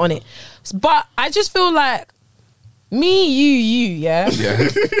it. I'm not on it. But I just feel like me, you, yeah. Yeah.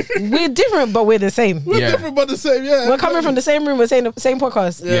 We're different, but we're the same. We're Yeah. different but the same, yeah. We're coming from the same room. We're saying the same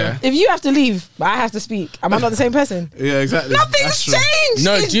podcast. Yeah. If you have to leave, but I have to speak, am I not the same person? Yeah, exactly. Nothing's That's true. changed.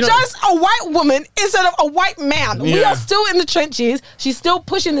 No, it's do you know- just a white woman instead of a white man. We Yeah. are still in the trenches. She's still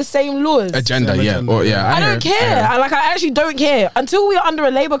pushing the same laws. Agenda, Same yeah. agenda, Or, yeah. yeah. I hear don't it, care. hear it. I actually don't care. Until we are under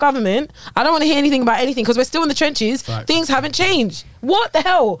a Labour government, I don't want to hear anything about anything because we're still in the trenches. Facts. Things haven't changed. What the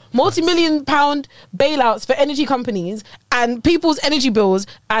hell? Multi-million pound bailouts for energy companies and people's energy bills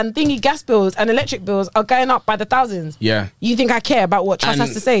and thingy gas bills and electric bills are going up by the thousands. Yeah. You think I care about what Truss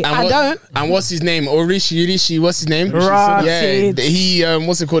has to say? I don't. And what's his name? Rishi, what's his name? Rotted. Yeah, he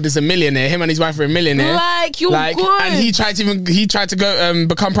what's it called? Is a millionaire. Him and his wife are a millionaire. Like, you're good. and he tried to go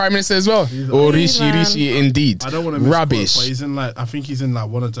become prime minister as well. Rishi, indeed. I don't want to miss rubbish. but he's in like, I think he's in like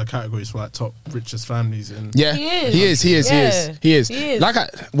one of the categories for like top richest families in. Yeah, He is. He is. He is. Like,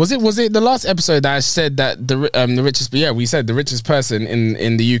 was it the last episode that I said that the richest? Yeah, we said the richest person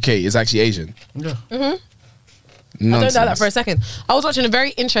in the UK is actually Asian. Yeah. I Nonsense. don't know that for a second. I was watching a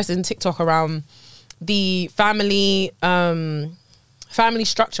very interesting TikTok around the family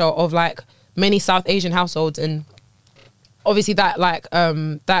structure of like many South Asian households, and obviously that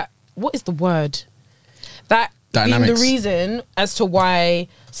that what is the word that being Dynamics. the reason as to why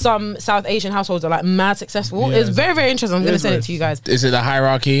some South Asian households are like mad successful. Yeah, It's very, very interesting. I'm It going to is send it very to you guys. Is it the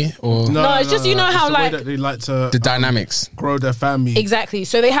hierarchy or No, it's just, you know how, It's the way like, that they like to the dynamics? grow their family. Exactly.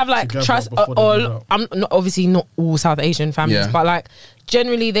 So they have like Together trust, before they move or out. I'm not, obviously not all South Asian families, Yeah. but like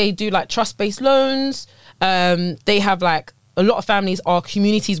generally they do like trust-based loans. They have like a lot of families are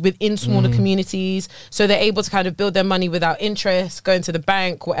communities within smaller communities, so they're able to kind of build their money without interest, going to the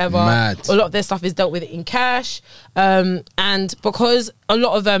bank, whatever. Mad. A lot of their stuff is dealt with in cash, and because a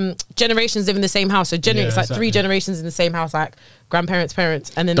lot of generations live in the same house, so generally Yeah, it's like exactly. 3 generations in the same house, like grandparents, parents,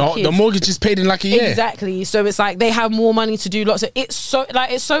 and then the The kids. mortgage is paid in like a year. Exactly. So it's like they have more money to do lots of. It's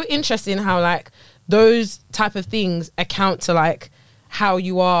so interesting how like those type of things account to like how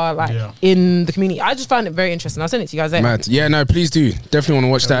you are like Yeah. in the community. I just found it very interesting. I'll send it to you guys there. Mad. Yeah, no, please do. Definitely want to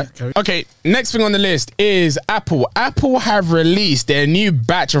watch that. Carry. Okay, next thing on the list is Apple. Apple have released their new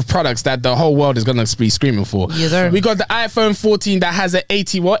batch of products that the whole world is going to be screaming for. Yes, sir. We got the iPhone 14 that has an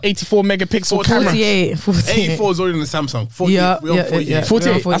 84 megapixel camera. 48. 84 is already in the Samsung. 48. Yeah, We're on yeah, 48. yeah.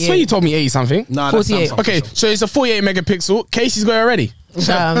 48. I 48. swear you told me 80 something. Nah, that's 48. Samsung. Okay, for sure. so it's a 48 megapixel. Casey's got it already.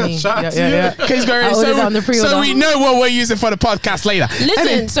 Shout out me. Shout out to yeah, you. yeah. Casey's got it I already. ordered it on the pre-order. So we know what we're using for the podcast later.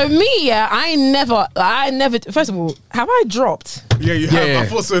 Listen, so me, yeah, I never. First of all, have I dropped? Yeah, you have. Yeah. I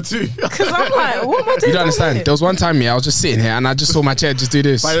thought so too. Because I'm like, what am I doing? You don't understand. There was one time, yeah, I was just sitting here and I just saw my chair just do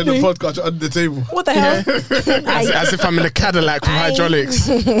this. By the end of the podcast, you're under the table. What the hell? As if I'm in a Cadillac with Aye. hydraulics.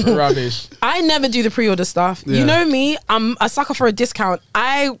 Rubbish. I never do the pre-order stuff. Yeah. You know me, I'm a sucker for a discount.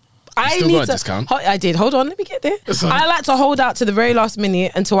 I still need got a to discount? I did. Hold on, let me get there. I like to hold out to the very last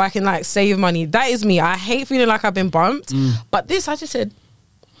minute until I can like save money. That is me. I hate feeling like I've been bumped. But this, I just said,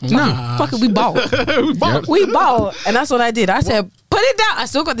 No. fuck it, we bought. Yep. We bought, and that's what I did. I said, put it down. I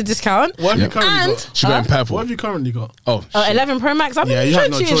still got the discount. What have you Yep. currently And got? She got in purple. What have you currently got? Oh, shit. 11 Pro Max. I'm Yeah, in you the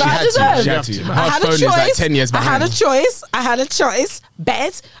had no trenches. choice. I She had to. deserve. She had to. I Her I had phone a is like choice. 10 years I had a behind. choice.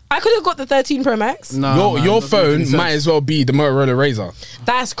 Bet I could have got the 13 Pro Max. Nah, man, Your doesn't make any phone sense. might as well be the Motorola Razr.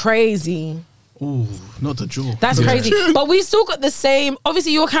 That's crazy. Ooh, not the jaw. That's crazy. But we still got the same.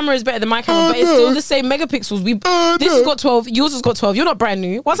 Obviously, your camera is better than my camera, but it's still the same megapixels. This has got 12. Yours has got 12. You're not brand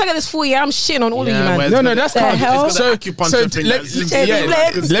new. Once I get this 40, I'm shitting on all of you, man. where's No, that's The calm. hell? It's got the acupuncture thing that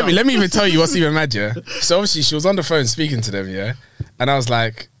zooms in. let me even tell you what's even mad, yeah. So obviously she was on the phone speaking to them, yeah, and I was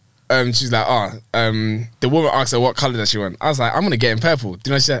like, she's like, the woman asked her what color does she want. I was like, I'm gonna get in purple. Do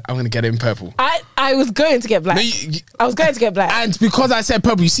you know what she said? I'm gonna get it in purple. I was going to get black. No, I was going to get black. and because I said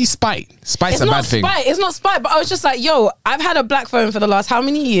purple, you see spite. Spite's It's a not bad thing. spite. It's not spite. But I was just like, yo, I've had a black phone for the last how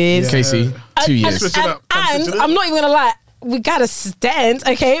many years? Yeah. Casey, 2 years. Switch it up. Come And switch it up. I'm not even gonna lie. We gotta stand,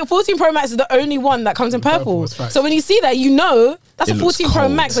 okay? 14 Pro Max is the only one that comes in purple. that's facts. So when you see that, you know That's It a looks 14 Pro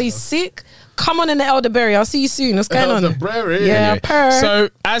cold. Max. Are you sick? Come on in the elderberry. I'll see you soon. What's going on? Elderberry. Yeah, Anyway, per. so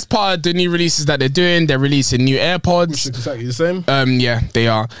as part of the new releases that they're doing, they're releasing new Which AirPods. is exactly the same. Yeah, they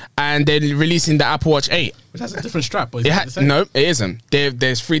are, and they're releasing the Apple Watch 8. Which has a different strap, but It it's the same. no, it isn't.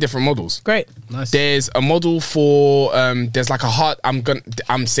 There's 3 different models. Great. Nice. There's a model for there's like a hard.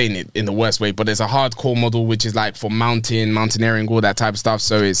 I'm saying it in the worst way, but there's a hardcore model which is like for mountaineering, all that type of stuff.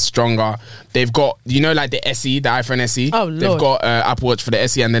 So it's stronger. They've got like the SE, the iPhone SE. Oh, They've Lord. got Apple Watch for the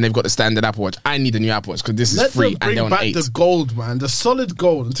SE, and then they've got the standard Apple Watch. I need a new Apple Watch because this is Let free them and bring they're on back 8. the gold, man. The solid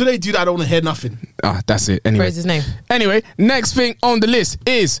gold. Until they do that, I don't want to hear nothing. That's it. Anyway, Praise his name. Anyway, next thing on the list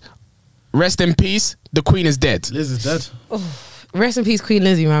is rest in peace. The Queen is dead. Liz is dead. Rest in peace, Queen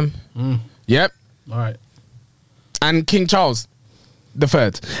Lizzie, man. Yep. All right. And King Charles the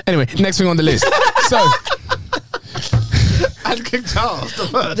Third. Anyway, next thing on the list. So And King Charles the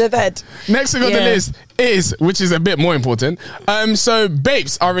first. The bed. next thing on the Yeah. list is, which is a bit more important. So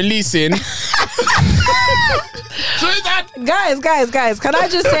Babes are releasing. Guys, can I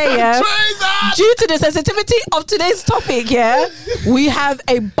just say, yeah, due to the sensitivity of today's topic, yeah, we have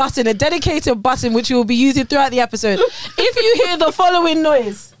a button, a dedicated button, which we will be using throughout the episode. If you hear the following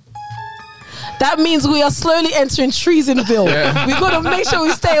noise, that means we are slowly entering Treasonville. Yeah. We've got to make sure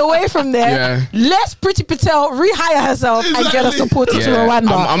we stay away from there. Yeah. Let's Priti Patel rehire herself and get us Exactly. supported to Yeah.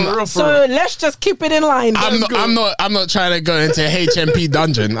 Rwanda. I'm- so let's just keep it in line. I'm not trying to go into HMP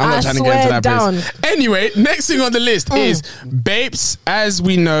dungeon. I'm not I trying to go into swear that down. place. Anyway, next thing on the list is Babes. As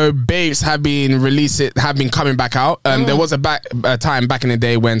we know, Babes have been coming back out. There was a time back in the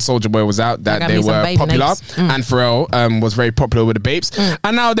day when Soulja Boy was out that got they me some were baby popular, names. and Pharrell was very popular with the Babes,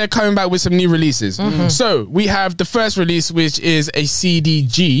 and now they're coming back with some new releases. So we have the first release, which is a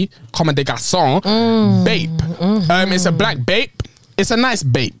CDG, Comme des Garçons, Bape. It's a black Bape. It's a nice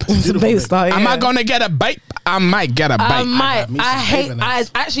Bape. It's a babe style, Am I yeah. gonna get a Bape? I might get a Bape. I might. me I some hate. baby I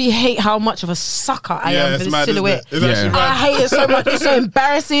names. actually hate how much of a sucker I am for it's the mad, isn't silhouette. it? It's Yeah. actually I mad. hate it so much. It's so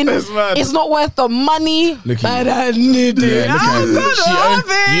embarrassing. It's mad. It's not worth the money. Look at But you. I need it. Yeah, look I'm at her. gonna have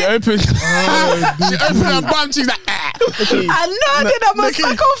it. You opened. She opened her bum. She's like, I know that I'm a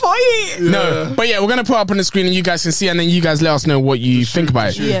sucker for it. No, but yeah, we're gonna put it up on the screen and you guys can see, and then you guys let us know what you think about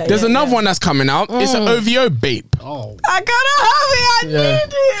it. Yeah, There's yeah, another yeah. one that's coming out. It's an OVO Bape. Oh. I gotta have it. I Yeah.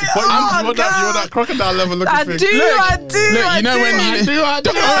 need it. But Oh, you want God. that crocodile level looking I thing. do. Look, I do. look, I you know do. when you- I do. I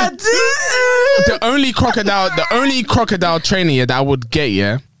do. the- I do. The only crocodile trainer that I would get,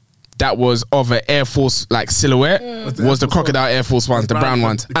 yeah, that was of an Air Force like silhouette was the crocodile Air Force ones, the brown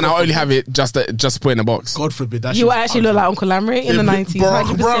ones, and I only have it just to put in a box. God forbid that. You would actually look like Uncle Lamry in the Yeah, 90s. Barack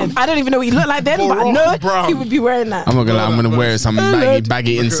 100%. Brown. I don't even know what he looked like then, but I Barack know Brown. he would be wearing that. I'm not gonna lie, I'm gonna wear some Lord.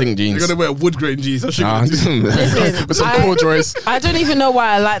 baggy in sync jeans. You're gonna wear wood grain jeans. That's what Ah, you're gonna do. with some I- corduroys. I don't even know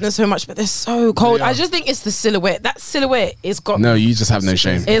why I like them so much, but they're so cold. I just think it's the silhouette. That silhouette is got. No, you just have no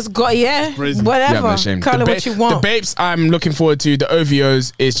shame. It's got Crazy. You whatever. have no shame. Call it what you want. The Bapes I'm looking forward to. The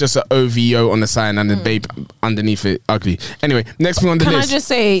OVOs is just an OVO on the side and the Bape underneath it ugly. Anyway, next thing on the Can I list. just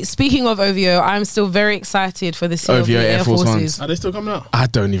say, speaking of OVO, I'm still very excited for the CLV OVO Air Force Forces. Ones. Are they still coming out? I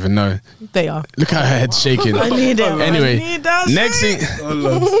don't even know. They are. Look at her head shaking. I need it. Anyway, I need that next shit.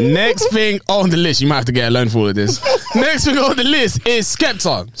 thing, next thing on the list, you might have to get a loan for all of this. Next thing on the list is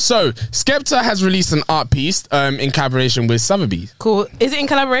Skepta. So Skepta has released an art piece in collaboration with Sotheby's. Cool. Is it in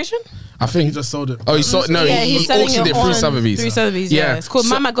collaboration? I He think. just sold it. Oh, he saw no. Yeah, he he's selling auctioned it it through on- Sotheby's. Through Sotheby's, yeah. It's called So-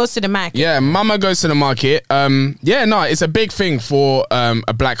 Mama Goes to the Mac. Yeah, Mama Goes to the Market. Yeah, no, it's a big thing for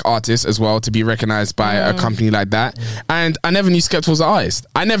a black artist as well to be recognized by a company like that. And I never knew Skepta was an artist.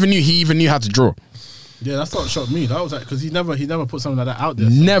 I never knew he even knew how to draw. Yeah, that's not shocked me. That was like because he never put something like that out there.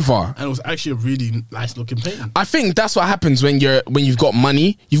 So- Never. And it was actually a really nice looking painting. I think that's what happens when you've got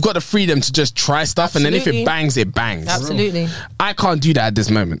money. You've got the freedom to just try stuff, and then if Absolutely. it bangs, it bangs. Absolutely. I can't do that at this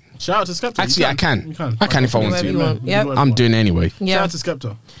moment. Shout out to Skepta. Actually, I can. You can. I can if I want Whatever to. you want. Yep. I'm doing it anyway. Yeah. Shout out to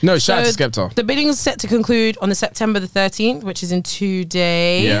Skepta. No, shout out to So Skepta. The bidding is set to conclude on the September the 13th, which is in 2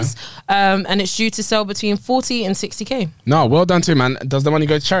 days. And it's due to sell between 40 and 60k. No, well done to him, man. Does the money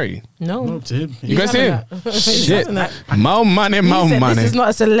go to charity? No. No, to him. You guys see him? He's Shit. having that. More money, He more said, money. This is not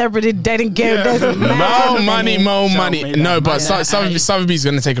a celebrity dating game. Yeah. There's a man. More money, more Show money. me No, that but money. Sotheby's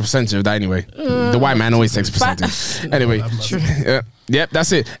going to take a percentage of that anyway. The white man always takes a percentage. Anyway, yep,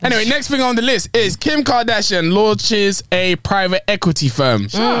 that's it. Anyway, next thing on the list is Kim Kardashian launches a private equity firm.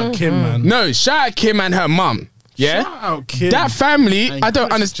 Shout out Kim, man. No, shout out Kim and her mum. Yeah. Shout out Kim. That family, And I don't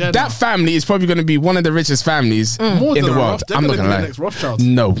Kris understand. Jenner. That family is probably going to be one of the richest families More in than the a world. Roth- they're I'm not gonna going be to the lie. next Rothschild.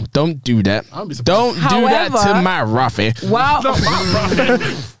 No, don't do that. I'll be surprised. Don't do that to However- my Rafi. Wow.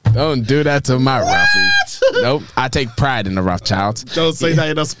 Don't do that to my Rafi. Nope. I take pride in the Rothschild. Don't say that.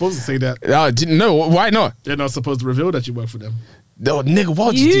 You're not supposed to say that. No, why not? You're not supposed to reveal that you work for them. No, nigga, why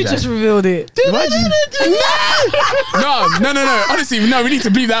would you do You that? just revealed it. Why'd you? No. Honestly, no, we need to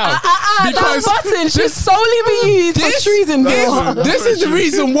bleep that out. Because that button should solely be used for treason. This is the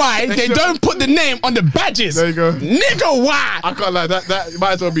reason why they don't put the name on the badges. There you go. Nigga, why? I can't lie. That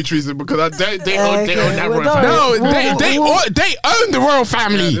might as well be treason because they own that well, royal family. No, they own the royal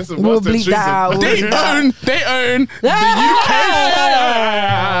family. Yeah, this is We'll worse than bleep that out. They own the UK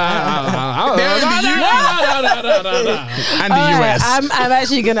and the US. I'm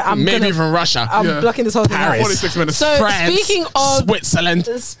actually gonna. Maybe even Russia. I'm blocking this whole thing. Paris. out. 46 minutes. So France, speaking of Switzerland.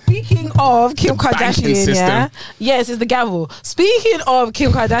 Kim banking Kardashian, system. yeah, yes, it's the gavel. Speaking of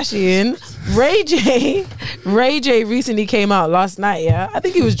Kim Kardashian, Ray J recently came out last night. Yeah, I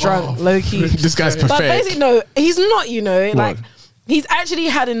think he was drunk, low key. This guy's But pathetic. basically, no, he's not. You know, like What? he's actually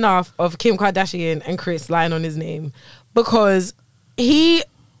had enough of Kim Kardashian and Chris lying on his name because he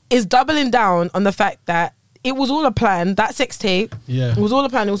is doubling down on the fact that it was all a plan. That sex tape, Yeah. it was all a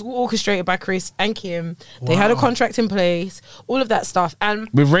plan. It was all orchestrated by Chris and Kim. They had a contract in place, all of that stuff, and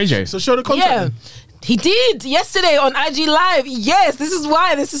With Ray J. So show the contract. yeah. then. He did yesterday on IG Live. Yes, this is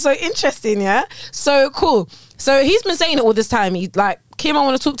why this is so interesting. Yeah, so cool. So he's been saying it all this time. He's like, Kim, I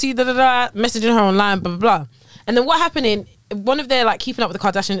want to talk to you. Da da da. Messaging her online. Blah blah blah. And then what happened in one of their like keeping up with the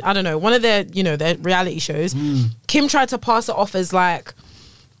Kardashians? I don't know. One of their their reality shows. Kim tried to pass it off as like,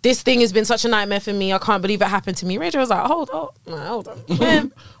 this thing has been such a nightmare for me. I can't believe it happened to me. Ray J was like, hold on.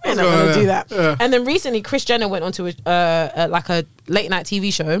 Man, we're not going to do that. Yeah. And then recently, Kris Jenner went onto a like a late night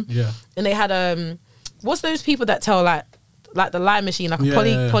TV show. Yeah. And they had what's those people that tell like the lie machine, like a Yeah,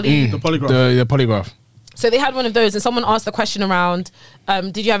 poly. The polygraph. The polygraph. So they had one of those, and someone asked the question around,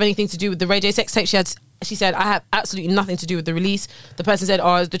 did you have anything to do with the Ray J sex tape? She said, I have absolutely nothing to do with the release. The person said,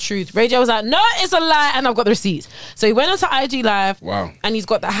 oh, it's the truth. Ray J was like, no, it's a lie, and I've got the receipts. So he went onto IG Live, Wow. and he's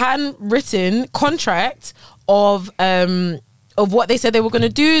got the handwritten contract of what they said they were going to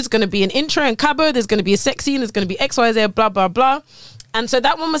do. It's going to be an intro and cover. There's going to be a sex scene. There's going to be X, Y, Z, blah, blah, blah. And so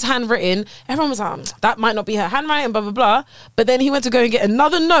that one was handwritten. Everyone was like, that might not be her handwriting, blah, blah, blah. But then he went to go and get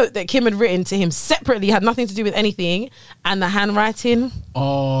another note that Kim had written to him separately, had nothing to do with anything. And the handwriting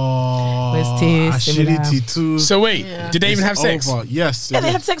Oh, was too similar. acidity too. So wait, did they even have sex? Over. Yes. Yeah, they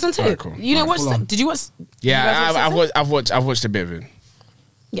had sex on tape. Alright, cool. You know, Alright, watch. full on. Did you watch? Yeah, you guys watch sex? I've watched a bit of it.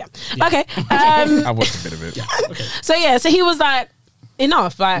 Yeah. Okay. I watched a bit of it. So he was like,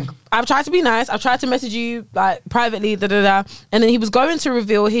 enough. Like, I've tried to be nice. I've tried to message you like privately, da da da. And then he was going to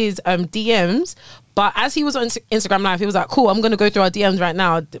reveal his DMs. But as he was on Instagram Live, he was like, cool, I'm going to go through our DMs right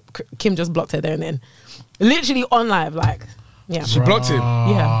now. Kim just blocked her there and then. Literally on live, like, yeah. She blocked him.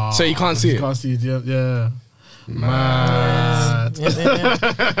 Yeah. So you can't see it. Can't see it. Yeah. Mad.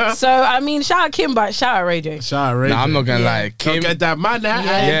 So, I mean, shout out Kim, but shout out Ray J. Shout out Ray. Nah, I'm not gonna Yeah. lie. Kim, Kim, get that man out.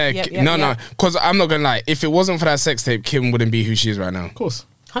 Yeah. yeah, no, because I'm not gonna lie. If it wasn't for that sex tape, Kim wouldn't be who she is right now. Of course.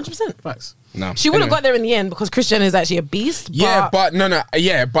 100%. Facts. No, She would have Anyway. got there in the end because Kris Jenner is actually a beast. Yeah, but no,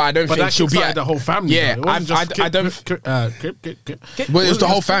 yeah, but I don't But think that she'll be kickstarted at the whole family. Yeah, though. It wasn't just I don't. Well, it was the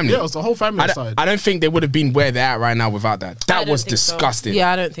whole family. Yeah, it was the whole family side. I don't think they would have been where they're at right now without that. I That don't was think so. disgusting.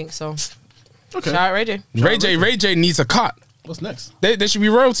 Yeah, I don't think so. Okay. Shout out Ray J. Ray J needs a cut. What's next? There should be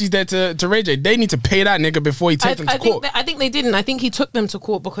royalties there to Ray J. They need to pay that nigga before he takes them to court. I think they didn't. I think he took them to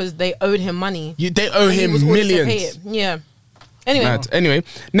court because they owed him money. They owe And he him was ordered to pay millions. it. Yeah. Anyway, Mad. Anyway,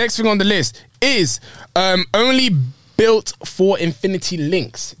 next thing on the list is only built for Infinity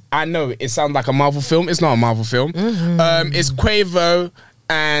Links. I know it sounds like a Marvel film. It's not a Marvel film. It's Quavo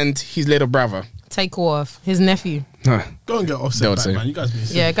and his little brother. take off his nephew. Huh. Go and get They Offset would back, say. man. You guys be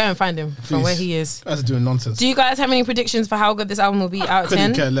sick. Yeah, go and find him from Please. where he is. You guys are doing nonsense. Do you guys have any predictions for how good this album will be out of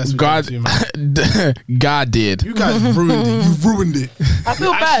Couldn't 10? care less. with God, them two, man. God did. You guys ruined it. You ruined it. I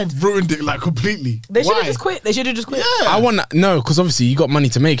feel You bad. actually ruined it like completely. They should Why? have just quit. They should have just quit. Yeah. I want to no, because obviously you got money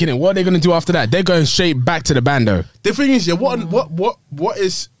to make, innit? What are they gonna do after that? They're going straight back to the bando. The thing is, yeah, what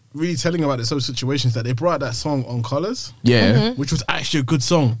is really telling about this whole situation is that they brought out that song on Colors, Yeah, which was actually a good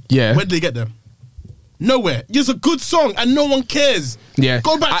song. Yeah. Where did they get them? Nowhere. It's a good song and no one cares. Yeah.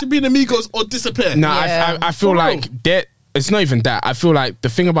 Go back to being Amigos or disappear. no, Yeah. I feel For real. like that. It's not even that. I feel like the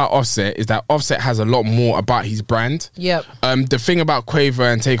thing about Offset is that Offset has a lot more about his brand. Yep. The thing about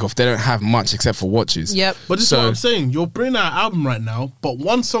Quavo and Takeoff, they don't have much except for watches. Yep. But this So- is what I'm saying. You're bringing out an album right now, but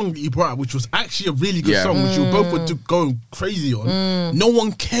one song that you brought out, which was actually a really good Yeah. song, which you both were going crazy on, no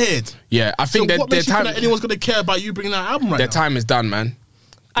one cared. Yeah, I So think that what their makes you think time, that anyone's going to care about you bringing out an album right their now? time is done, man.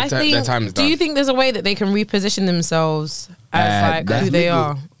 I Their think. time is Do done. you think there's a way that they can reposition themselves as like that's who they legal.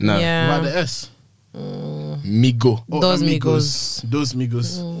 are? No. Yeah. Like the S. Migo. Or Dos Migos. Dos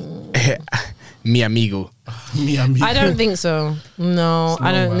Migos. Mi Amigo. Me and me. I don't think so. No,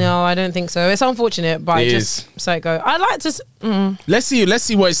 I don't. man. No, I don't think so. It's unfortunate, but It just so it go. I like to. Let's see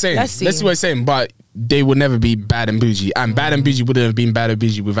what it's saying. Let's see. what it's saying. But they will never be Bad and Bougie, and Bad and Bougie wouldn't have been Bad and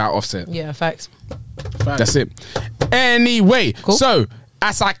Bougie without Offset. Yeah, facts. Fact. That's it. Anyway, Cool. so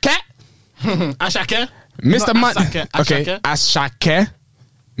Asake, Ashake. Mr. Not Money. Asake, Okay, Ashake. Asake,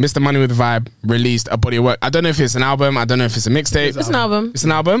 Mr. Money with the Vibe released a body of work. I don't know if it's an album. I don't know if it's a mixtape. It's an album. It's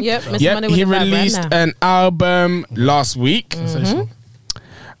an album. Yep, Mr. Money with he the Vibe right released now. an album last week. Sensational.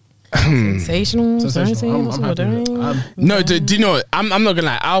 Sensational. Sensational. I'm happy with it. No, do you know what? I'm not gonna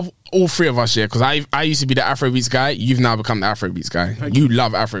lie. All three of us, yeah, because I used to be the Afrobeats guy. You've now become the Afrobeats guy. You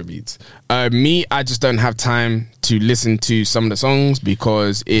love Afrobeats. Me, I just don't have time to listen to some of the songs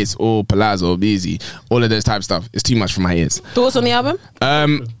because it's all palazzo, busy, all of those type of stuff. It's too much for my ears. Thoughts on the album?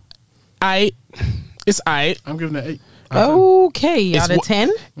 It's I. I'm giving it 8. Okay, It's out of what-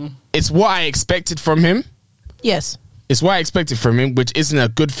 10. It's what I expected from him. Yes. It's what I expected from him, which isn't a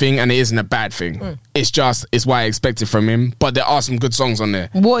good thing and it isn't a bad thing. It's what I expected from him. But there are some good songs on there.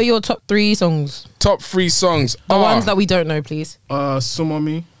 What are your top 3 songs? Top 3 songs. The ones that we don't know, please.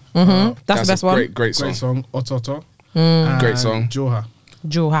 Sumomi. That's the best a one. Great song. Great song. Ototo. Great song. Joha.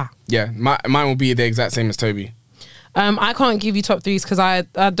 Joha. Yeah, mine will be the exact same as Toby. I can't give you top 3s because I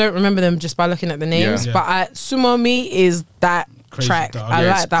don't remember them just by looking at the names. Yeah. But Sumo Me is that Crazy track. dog. I Yeah,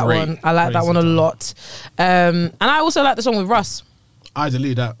 like it's that great. one. I like that Crazy one a dog. lot. And I also like the song with Russ. I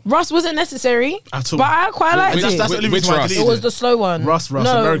delete that. Russ wasn't necessary, At all. but I quite liked Which- it. That's the only Which reason why I Russ? It deleted was the slow one. Russ, no,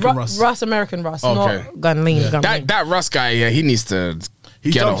 American Russ. Russ, American Russ, Okay. not Gun Lean. Gun Lean. That Russ guy, yeah, he needs to He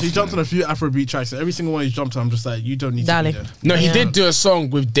get jumped. off. He jumped on a few Afrobeat tracks. And every single one he jumped on, I'm just like, you don't need Dale. to be there. No, he Yeah. did do a song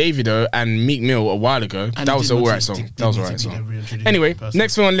with Davido and Meek Mill a while ago. And That he was did a not alright take- song. did That was a not alright take song. the reintroduced Anyway, person.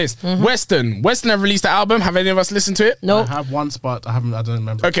 next thing on the list. Western have released the album. Have any of us listened to it? Nope. I have once, but I haven't. I don't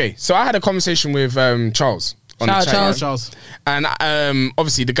remember. Okay, so I had a conversation with Charles on Shout out the chat. Charles. Charles. And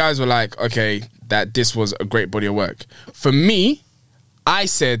obviously the guys were like, okay, that this was a great body of work. For me, I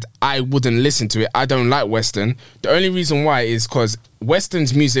said I wouldn't listen to it. I don't like Western. The only reason why is because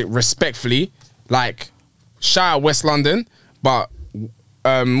Western's music, respectfully, like, shout out West London, but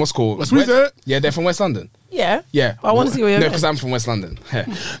what's it called? West Wizard? Yeah, they're from West London. Yeah. Yeah. I want to see where you're No, going. because I'm from West London.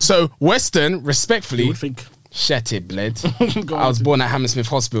 So Western, respectfully, You would think. shut it, bled. Go I was on. born at Hammersmith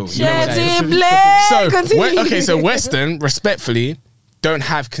Hospital. You know what I'm saying? Shetty Blake. So, Continue. okay, so Western, respectfully, don't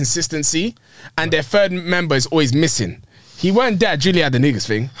have consistency, and their third member is always missing. He weren't there. Julie had the niggas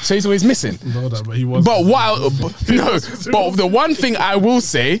thing, so he's always missing. No, that, but he was. But but the one thing I will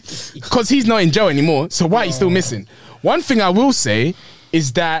say, because he's not in jail anymore, so why he's still missing? One thing I will say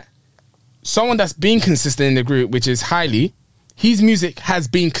is that someone that's been consistent in the group, which is Hailey, his music has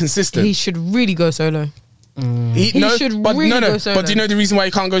been consistent. He should really go solo. He should really go solo. But do you know the reason why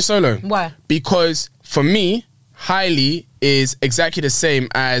he can't go solo? Why? Because for me, Hailey is exactly the same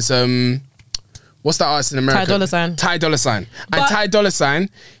as what's that artist in America? Ty Dolla $ign. Ty Dolla $ign. And But- Ty Dolla $ign,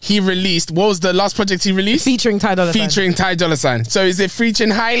 he released, what was the last project he released? Featuring Ty Dolla $ign. Featuring Ty Dolla $ign. So is it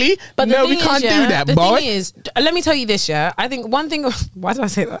featuring Hailey? But the No, thing we can't is, do yeah, that, the boy. thing is, let me tell you this, yeah. I think one thing. Why did I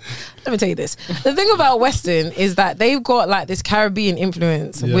say that? Let me tell you this. The thing about Western is that they've got like this Caribbean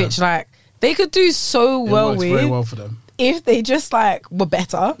influence, Yeah. which like they could do so it well works with very well for them. if they just like were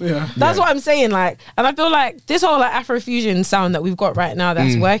better. Yeah. That's what I'm saying. Like, and I feel like this whole like Afrofusion sound that we've got right now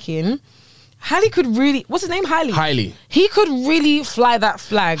that's working. Hailey could really. What's his name? Hailey. He could really fly that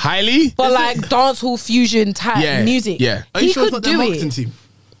flag. Hailey? But like dancehall fusion type Yeah, music. yeah. Are you He sure it's could not their do marketing it. team?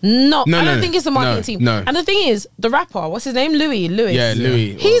 No, No, I don't no, think it's the marketing no, team. no. And the thing is, the rapper, what's his name? Louis. Yeah,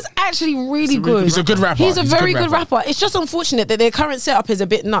 Louis. He's actually really good. He's a good rapper. He's a very good rapper. It's just unfortunate that their current setup is a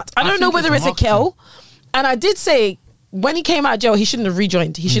bit nuts. I don't know think whether it's it's a marketing. Kel. And I did say, when he came out of jail, he shouldn't have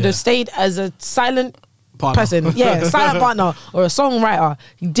rejoined. He should have stayed as a silent Partner. person. Yeah, silent partner or a songwriter.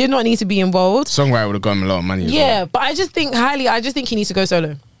 He did not need to be involved. Songwriter would have gotten him a lot of money. as Yeah, well. but I just think I just think he needs to go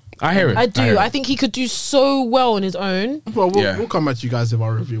solo. I hear it. I do. hear it. I think he could do so well on his own. Well, Yeah. we'll come back to you guys with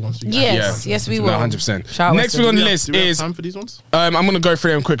our review once we get Yes, yes, we will. No, 100%. Shout out Next Western. thing on the Do we have- list do we have is time for these ones? I'm going to go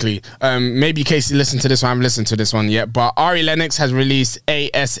through them quickly. Maybe Casey listened to this one. I haven't listened to this one yet. But Ari Lennox has released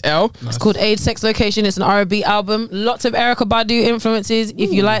ASL. It's called Age, Sex, Location. It's an R&B album. Lots of Erykah Badu influences.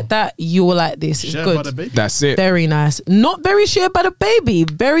 If you like that, you will like this. It's Share good. by the baby. That's it. Very nice. Not very shared by the baby.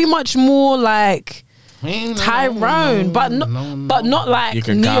 Very much more like Tyrone, but not like You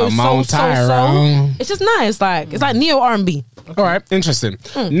can neo call him soul, on soul, Tyrone. soul. It's just nice. Like it's like neo R&B. All right, interesting.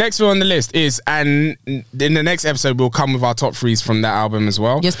 Next one on the list is, and in the next episode, we'll come with our top threes from that album as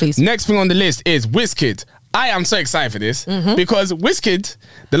well. Yes, please. Next thing on the list is Wizkid. I am so excited for this because Wizkid,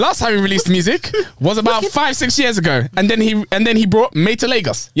 the last time he released music was about 5-6 years ago, and then he brought Made to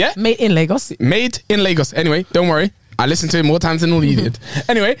Lagos. Yeah, Made in Lagos. Made in Lagos. Anyway, don't worry. I listened to it more times than all you did.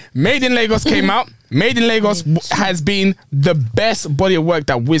 Anyway, Made in Lagos came out. Made in Lagos has been the best body of work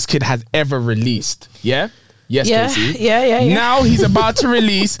that Wizkid has ever released. Yeah? Yes, Casey. Yeah. Now he's about to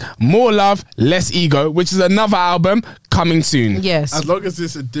release More Love, Less Ego, which is another album coming soon. Yes. As long as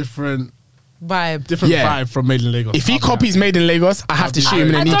it's a different Vibe. vibe from Made in Lagos. If he I'll be copies Made in Lagos, I have to shoot him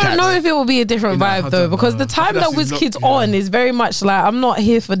in the I kneecap. don't know if it will be a different You know, I vibe though, don't because know. the time I that think that's his Wizkid's look, yeah. on is very much like I'm not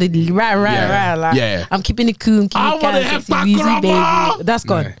here for the rah. Like, Yeah. I'm keeping it cool. I wanna have Bakurama! Baby. That's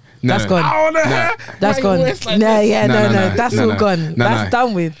gone. No. That's gone. I wanna No. have That's my gone. waist like No, this. yeah, no. That's no, all no. gone. No, That's no.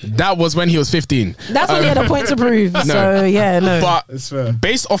 done with. That was when he was 15. That's when he had a point to prove. So yeah, no. But It's fair.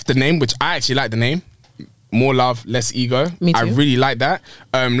 based off the name, which I actually like the name, More Love, Less Ego. Me I too. really like that.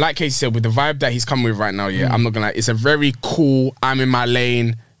 Like Casey said, with the vibe that he's coming with right now, I'm not gonna lie, it's a very cool, I'm in my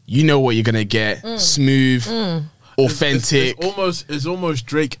lane, you know what you're gonna get, smooth, authentic. It's almost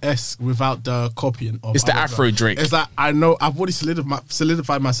Drake-esque without the copying of It's the other Afro stuff. Drake. It's like I know I've already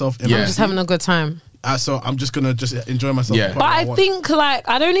solidified myself in Yeah. my I'm just having a good time. so I'm just gonna enjoy myself. Yeah. the But part I want. think like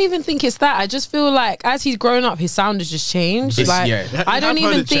I don't even think it's that. I just feel like as he's grown up, his sound has just changed. It's- Like yeah. I don't I've heard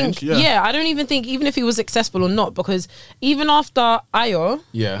even it think. change, yeah. I don't even think even if he was successful or not, because even after Ayo,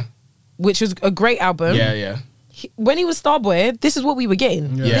 Yeah. which was a great album, Yeah. when he was Starboy, this is what we were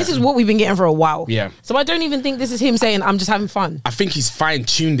getting. Yeah. This is what we've been getting for a while. Yeah. So I don't even think this is him saying I'm just having fun. I think he's fine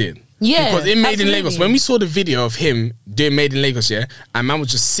tuned it. Yeah, Because in Made in absolutely. Lagos, when we saw the video of him doing Made in Lagos, and man was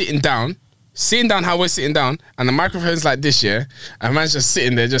just sitting down how we're sitting down, and the microphone's like this, and man's just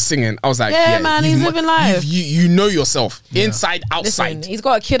sitting there just singing. I was like, Yeah, man, you've he's living life. You know yourself, inside, outside. Listen, he's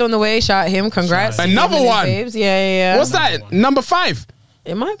got a kid on the way. Shout at him. Congrats. Shout out. Another Him and his one. babes. Yeah. What's that? Number 5.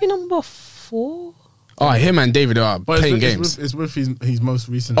 It might be number 4. Oh, him and David are But playing it's games. with his most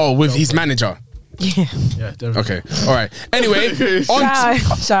recent. Oh, with his girlfriend. manager. Yeah. Yeah, definitely. Okay, all right. Anyway,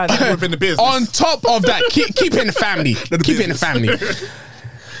 Shout out. Within the business. on top of that, keep it in the family. Keep it in the family.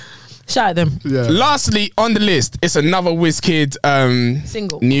 Shout at them. Yeah. Lastly, on the list, it's another Wizkid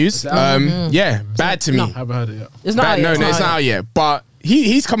Single. news. Yeah, Bad to Me. I haven't heard it yet. It's not out yet. No, it's not out yet. But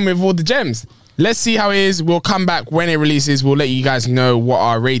he's coming with all the gems. Let's see how it is. We'll come back when it releases. We'll let you guys know what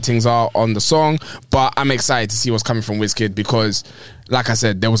our ratings are on the song. But I'm excited to see what's coming from Wizkid because, like I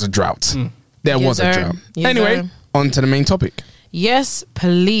said, there was a drought. There Yes, was a sir. drought. Yes, Anyway, sir. on to the main topic. Yes,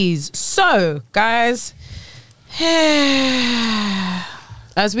 please. So, guys,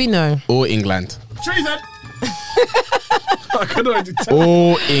 as we know, All England. Treason. I can already tell.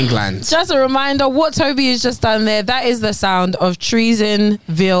 All England. just a reminder, what Toby has just done there, that is the sound of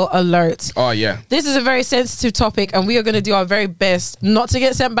Treasonville alert. Oh, yeah. This is a very sensitive topic, and we are going to do our very best not to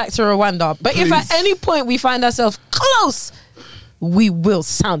get sent back to Rwanda. But if at Please. any point we find ourselves close, we will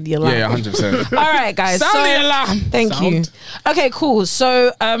sound the alarm. Yeah, 100%. All right, guys. Sound the alarm. Thank you. Okay, cool.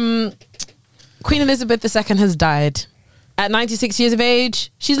 So, Queen Elizabeth II has died at 96 years of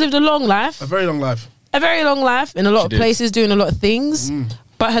age. She's lived a long life, A very long life. a very long life in a lot of did. places, doing a lot of things.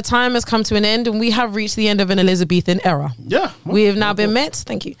 But her time has come to an end, and we have reached the end of an Elizabethan era. Yeah. We have now been met.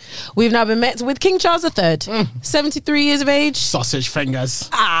 Thank you. We've now been met with King Charles III, 73 years of age. Sausage fingers.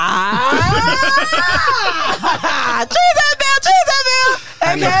 Treasonville.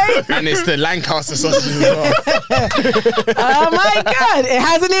 Okay. And it's the Lancaster sausage as well. Oh my God! It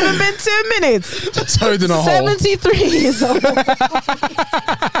hasn't even been 2 minutes. Toad in a hole. 73 years old.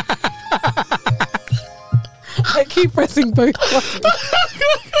 I keep pressing both buttons.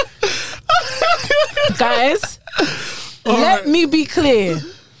 Guys, let me be clear.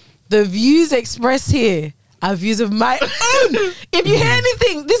 The views expressed here are views of my own. If you hear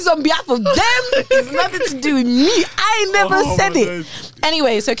anything, this is on behalf of them. It's nothing to do with me. I never Oh, said my it. days.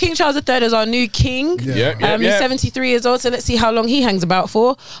 Anyway, so King Charles III is our new king. Yeah. He's 73 years old, so let's see how long he hangs about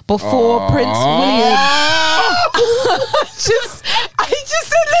for before Prince William. I just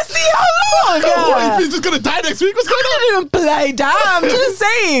said, let's see how long. What, if he's just gonna die next week? What's going on? I didn't even play down. I'm just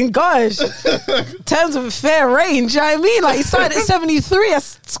saying, gosh. In terms of fair range, you know what I mean? Like, he started at 73.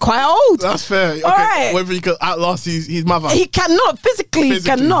 That's quite old. That's fair. Okay. All right. Whether he could outlast his mother. He cannot physically,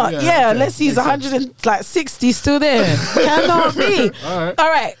 Physically, cannot. yeah, Yeah, okay. unless he's Makes sense. 160 still there. Cannot be. All right. All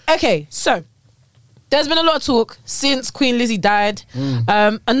right. Okay. So there's been a lot of talk since Queen Lizzie died.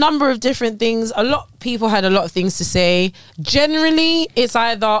 A number of different things. A lot of people had a lot of things to say. Generally, it's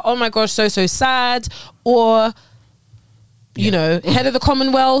either, oh my gosh, so sad, or, you know, head of the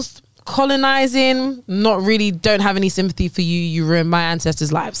Commonwealth, colonizing, not really, don't have any sympathy for you. You ruined my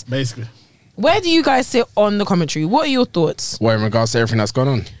ancestors' lives. Basically. Where do you guys sit on the commentary? What are your thoughts? Well, in regards to everything that's gone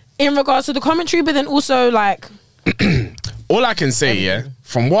on. in regards to the commentary, but then also like All I can say,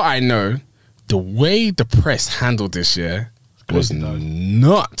 from what I know, the way the press handled this year was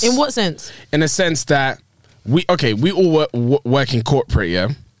nuts. in what sense? In a sense that we all work in corporate, yeah.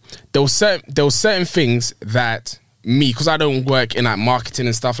 There was certain things that me, because I don't work in like marketing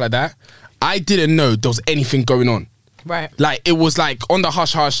and stuff like that, I didn't know there was anything going on. Right. Like it was like on the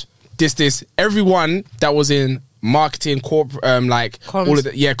hush hush, this. Everyone that was in marketing, corporate, like Comms. all of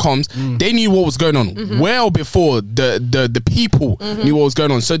the comms, they knew what was going on well before the people knew what was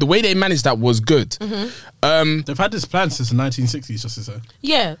going on. So the way they managed that was good. They've had this plan since the 1960s, just to say.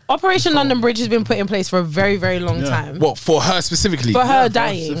 Yeah, Operation London Bridge has been put in place for a very, very long time. What, for her specifically? For her for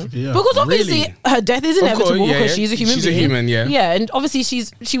dying, specifically, yeah. because obviously Really? her death is inevitable course, because she's a human She's a being. human, yeah. Yeah, and obviously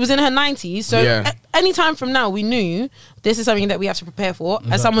she was in her 90s, so Yeah. any time from now we knew this is something that we have to prepare for.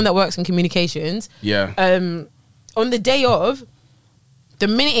 As someone that works in communications, Yeah. on the day of, the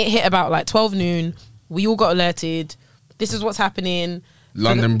minute it hit about like 12 noon, we all got alerted. This is what's happening.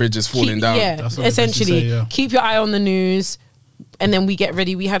 London Bridge is falling down. Yeah, That's what they essentially. say, yeah. Keep your eye on the news. And then we get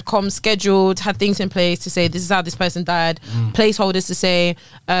ready. We had comms scheduled, had things in place to say this is how this person died. Placeholders to say,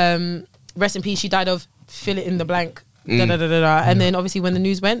 rest in peace, she died of, fill it in the blank. Da, da, da, da, da. And then obviously when the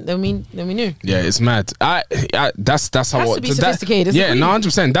news went, then we knew. Yeah, it's mad. That's how. Has to be sophisticated, it's Yeah, agreed. no,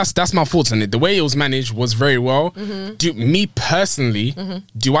 100%. That's my thoughts on it. The way it was managed was very well. Me personally,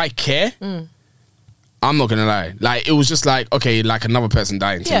 do I care? I'm not gonna lie. Like it was just like okay, like another person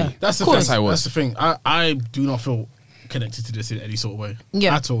dying to Yeah. me. That's the Of course. thing. That's how it was. That's the thing. I do not feel connected to this in any sort of way.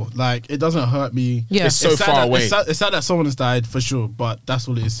 Yeah. At all. Like it doesn't hurt me. Yeah. It's so sad far that- away. It's sad that someone has died for sure, but that's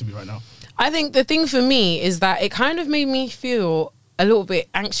all it is to me right now. I think the thing for me is that it kind of made me feel a little bit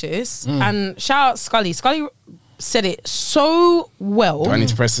anxious. And shout out Scully. Scully said it so well. Do I need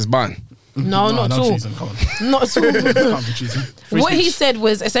to press this button? No, not at all. Treason, come on. Not at all. Can't be treason. Free What he speech. said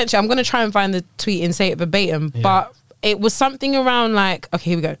was essentially, I'm going to try and find the tweet and say it verbatim, but it was something around like,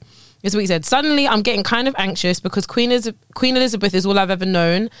 okay, here we go. This is what he said. Suddenly, I'm getting kind of anxious because Queen Elizabeth is all I've ever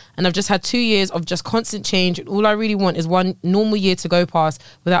known, and I've just had 2 years of just constant change, and all I really want is one normal year to go past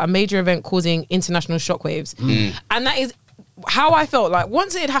without a major event causing international shockwaves. And that is how I felt. Like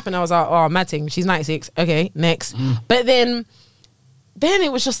once it had happened, I was like, oh, mad thing. She's 96. Okay, next. But then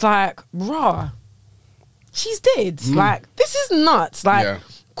it was just like, rah, she's dead. Like this is nuts. Like Yeah.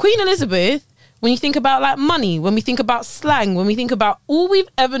 Queen Elizabeth. When you think about like money, when we think about slang, when we think about all we've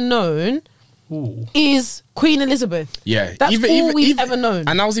ever known Ooh. is Queen Elizabeth. Yeah, That's all we've ever known.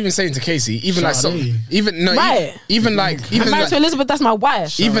 And I was even saying to Casey, even like some, Shawty. Right. even like I'm married to Elizabeth, that's my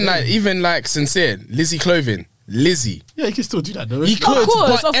wife. even like sincere Lizzie Clothing, Lizzie. Yeah, you can still do that though. He could,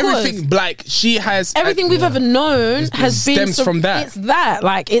 course, but of everything like she has Everything we've ever known It has been stems from that. It's that,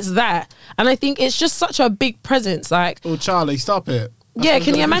 like it's that, and I think it's just such a big presence. Like, Oh, Charlie, stop it. yeah,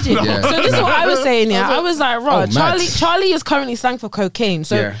 can you imagine? Yeah. So this is what I was saying. Yeah, I was like, Oh, right, mad. Charlie is currently slang for cocaine.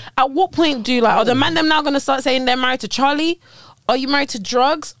 So Yeah. at what point do are the man them now going to start saying they're married to Charlie? Are you married to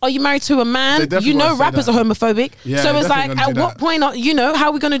drugs? Are you married to a They man? definitely You know, won't say rappers that. are homophobic. Yeah, so they're it's like, definitely at gonna do what that. point how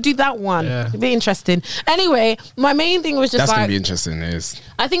are we going to do that one? Yeah. It'd be interesting. Anyway, my main thing was just That's gonna like, be interesting. It is.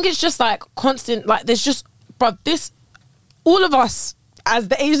 I think it's just like constant, like there's just, bro, this, all of us, as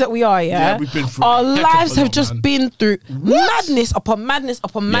the age that we are, Yeah, we've been through our a heck of a lives have lot, just man. been through madness upon madness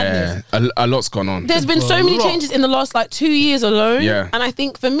upon madness. Yeah, a lot's gone on. There's been so many lot. changes in the last like 2 years alone. Yeah. And I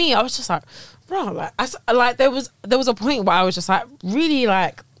think for me, I was just like, bro, like there was a point where I was just like really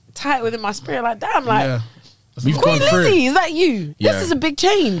like tight within my spirit, like damn, like Yeah. We've Queen gone through. Lizzie, is that you? Yeah. This is a big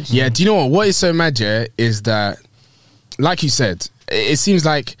change. Yeah, do you know what? What is so mad, yeah, is that, like you said, it seems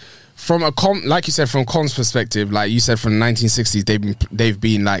like from like you said, from comms perspective, like you said, from the 1960s, they've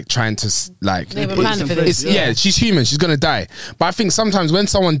been like trying to like. They've been planning for this. Yeah, she's human. She's gonna die. But I think sometimes when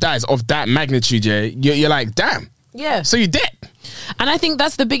someone dies of that magnitude, yeah, you're like, damn. Yeah. So you're dead. And I think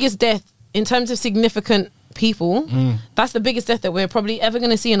that's the biggest death in terms of significant people. That's the biggest death that we're probably ever going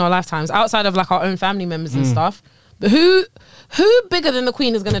to see in our lifetimes, outside of like our own family members and stuff. But who bigger than the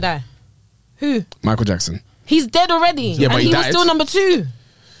Queen is going to die? Who? Michael Jackson. He's dead already. Yeah, and but he he was died. still number 2.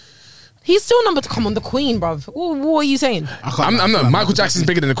 He's still number 2. Come on, the Queen, bruv. What are you saying? I'm not. Michael Jackson's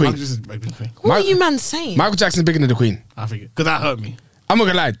bigger than the Queen. Michael Jackson's bigger than the Queen. What are you man saying? Michael Jackson's bigger than the Queen. I figured. Because that hurt me. I'm not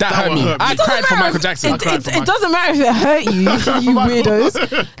gonna lie, that hurt one me. hurt me. I It doesn't cried for Michael Jackson. It doesn't matter if it hurt you, you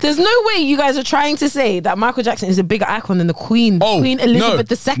weirdos. There's no way you guys are trying to say that Michael Jackson is a bigger icon than the Queen, Queen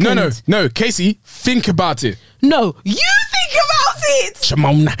Elizabeth II. No, Casey, think about it. No, you think about it.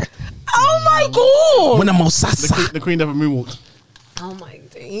 Shimona. Oh my god. When I'm Osasa. The Queen never moonwalked. Oh my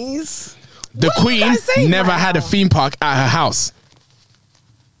days. The What are you Queen guys saying never right had a now? theme park at her house.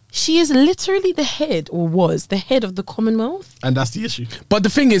 She is literally the head, or was the head of the Commonwealth. And that's the issue. But the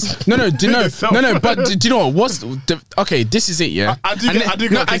thing is, do you know? Yourself. No. But do you know what? Okay, this is it. Yeah. I do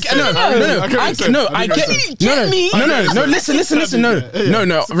get No. what I you're get. No. Listen.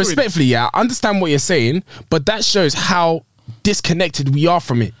 No. Respectfully, yeah, I understand what you're saying, but that shows how disconnected we are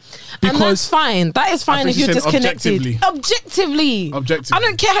from it. And that's fine. That is fine think if she you're said disconnected. Objectively. Objectively. I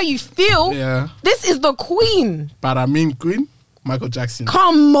don't care how you feel. Yeah. This is the Queen. But I mean, Queen, Michael Jackson.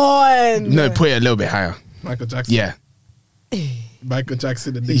 Come on. No, put it a little bit higher. Michael Jackson. Yeah. Michael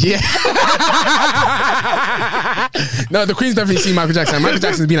Jackson. And Yeah. No, the Queen's definitely seen Michael Jackson. Michael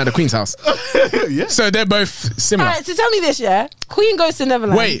Jackson's been at the Queen's house. Yeah. So they're both similar. All right, so tell me this, yeah? Queen goes to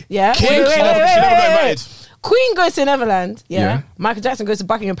Neverland. Wait, Yeah? King- Wait, she never got invited. Queen goes to Neverland, yeah? Yeah. Michael Jackson goes to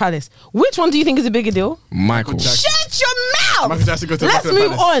Buckingham Palace. Which one do you think is a bigger deal? Michael. Jackson. Shut your mouth! Michael Jackson goes to Let's Buckingham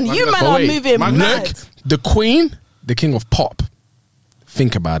move Palace. on. Michael You Jackson- man are Wait, moving Michael mad. Look, the Queen, the King of Pop.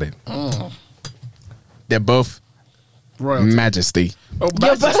 Think about it. They're both Royalty. Majesty. Oh,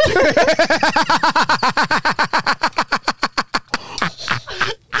 You're Majesty.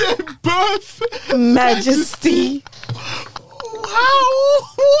 Birth. Majesty. How?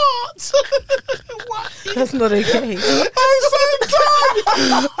 What? What? That's not okay. I'm so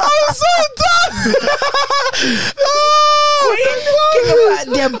done. I'm so done. Oh,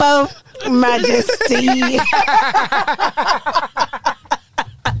 They're both Majesty.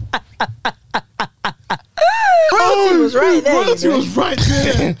 Royalty was right there. Royalty was right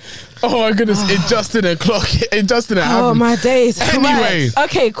there. Oh my goodness, it just didn't clock. It just didn't Oh happen. my days. Anyway. Right.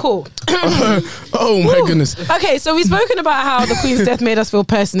 Okay, cool. Oh my goodness. Okay, so we've spoken about how the Queen's death made us feel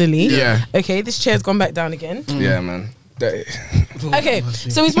personally. Yeah. Okay, this chair's gone back down again. Yeah, man. Okay,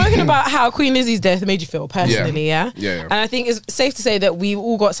 so we've spoken about how Queen Lizzie's death made you feel personally, yeah? Yeah. And I think it's safe to say that we've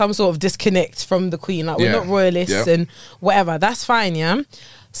all got some sort of disconnect from the Queen. Like, we're Yeah. not royalists Yeah. and whatever. That's fine, yeah?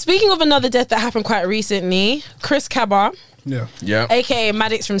 Speaking of another death that happened quite recently, Chris Cabba, Yeah. Yeah. aka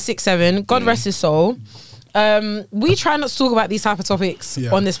Maddox from 6'7", God rest his soul. We try not to talk about these type of topics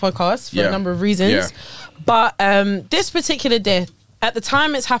Yeah. on this podcast for Yeah. a number of reasons. Yeah. But this particular death, at the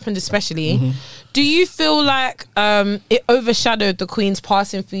time it's happened especially, do you feel like it overshadowed the Queen's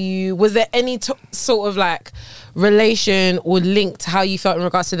passing for you? Was there any sort of like relation or link to how you felt in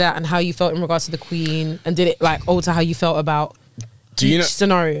regards to that and how you felt in regards to the Queen? And did it like alter how you felt about each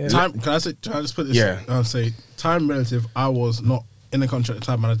scenario? Time. Can I just put this? Yeah. Say time relative. I was not in the country at the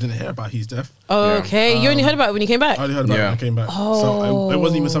time, and I didn't hear about his death. Okay, you only heard about it when you came back? I only heard about it Yeah. when I came back. So it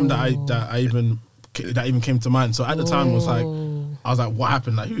wasn't even something that even came to mind. So at the time, I was like, what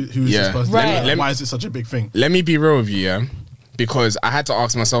happened? Like, who is Yeah. this person? Right. Like, why is it such a big thing? Let me be real with you, yeah? Because I had to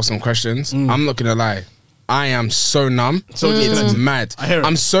ask myself some questions. I'm not gonna lie. I am so numb. So It's disconnected. mad. I hear it.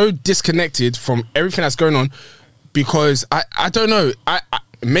 I'm so disconnected from everything that's going on because I don't know. I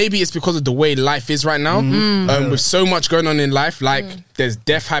maybe it's because of the way life is right now. With so much going on in life, like there's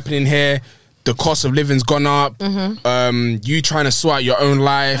death happening here. The cost of living's gone up. You trying to sort out your own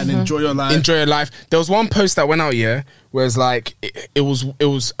life And enjoy your life. Enjoy your life. There was one post that went out here where it's like it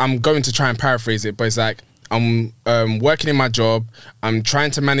was. I'm going to try and paraphrase it, but it's like I'm working in my job. I'm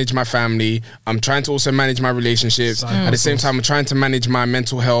trying to manage my family. I'm trying to also manage my relationships. Side At the same hustles. time, I'm trying to manage my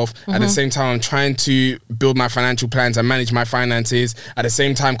mental health. At the same time, I'm trying to build my financial plans and manage my finances. At the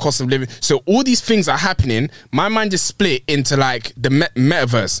same time, cost of living. So all these things are happening. My mind is split into like the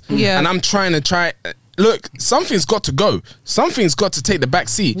metaverse. Yeah. And I'm trying to look, something's got to go. Something's got to take the back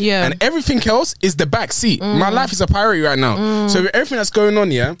seat. Yeah. And everything else is the back seat. My life is a priority right now. So with everything that's going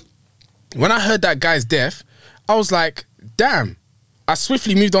on, yeah, when I heard that guy's death, I was like, damn. I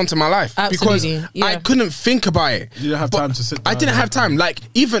swiftly moved on to my life Absolutely, because yeah. I couldn't think about it. You didn't have But time to sit I down didn't and- have time.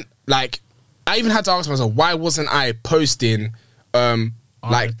 I even had to ask myself, why wasn't I posting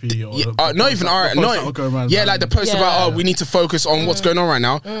like RIP or the not even post RIP, that will go around yeah, like the post Yeah. about we need to focus on what's going on right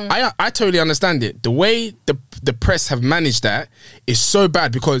now. I totally understand it. The way the press have managed that is so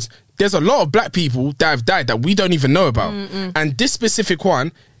bad because there's a lot of black people that have died that we don't even know about, and this specific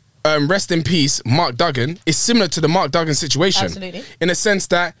one. Rest in peace, Mark Duggan, is similar to the Mark Duggan situation. Absolutely. In a sense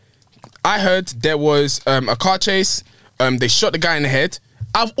that I heard there was a car chase, they shot the guy in the head.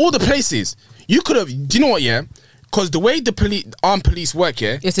 Out of all the places, you could have, do you know what, yeah? Because the way the armed police work,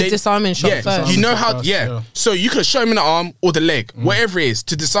 yeah? It's a disarming shot yeah, first. You know Disarming how, shot first, yeah. yeah. So you could have shot him in the arm or the leg, whatever it is,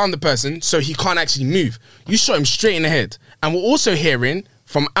 to disarm the person so he can't actually move. You shot him straight in the head. And we're also hearing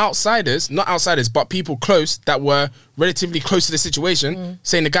from outsiders, not outsiders, but people close that were relatively close to the situation,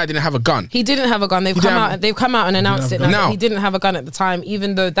 saying the guy didn't have a gun. He didn't have a gun. They've didn't come out and announced it now. Now- That he didn't have a gun at the time,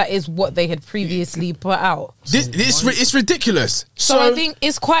 even though that is what they had previously put out. It's ridiculous. So I think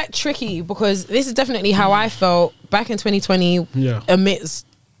it's quite tricky because this is definitely how I felt back in 2020 Yeah. amidst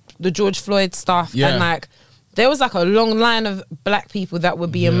the George Floyd stuff, Yeah. and like there was like a long line of black people that were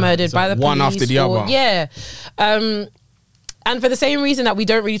being murdered by the police. one after the other. Yeah. And for the same reason that we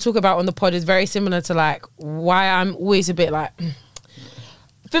don't really talk about on the pod is very similar to like why I'm always a bit like,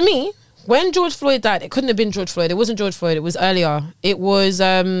 for me, when George Floyd died, it couldn't have been George Floyd. It wasn't George Floyd. It was earlier. It was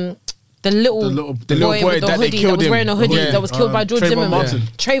the little boy with the that they hoodie that killed was him. wearing a hoodie Yeah. that was killed by George Trayvon Zimmerman. Martin.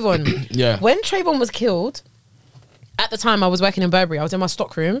 Trayvon. Yeah. When Trayvon was killed, at the time I was working in Burberry. I was in my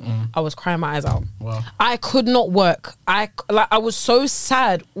stockroom. I was crying my eyes out. Wow. I could not work. I was so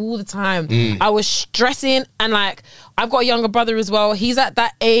sad all the time. I was stressing, and like I've got a younger brother as well. He's at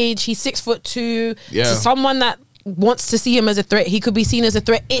that age. He's 6'2". Yeah. To someone that wants to see him as a threat, he could be seen as a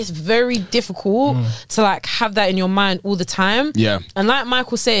threat. It's very difficult to like have that in your mind all the time. Yeah. And like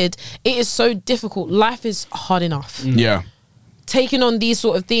Michael said, it is so difficult. Life is hard enough. Yeah. Taking on these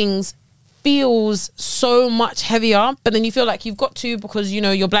sort of things feels so much heavier, but then you feel like you've got to, because you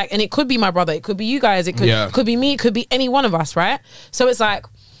know you're black, and it could be my brother, it could be you guys, it could be me, it could be any one of us, right? So it's like,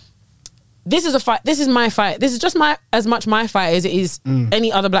 this is a fight, this is my fight, this is just as much my fight as it is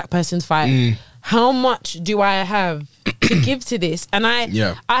any other black person's fight. How much do I have to give to this? And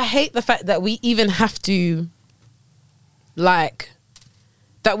I hate the fact that we even have to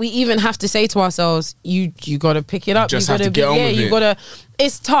say to ourselves, you gotta pick it up. Just you have gotta to get on with you it. gotta.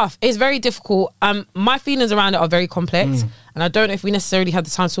 It's tough. It's very difficult. My feelings around it are very complex, and I don't know if we necessarily have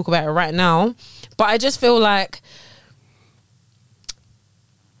the time to talk about it right now. But I just feel like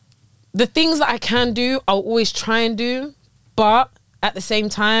the things that I can do, I'll always try and do, but at the same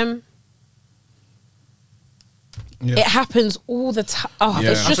time, it happens all the time. Oh,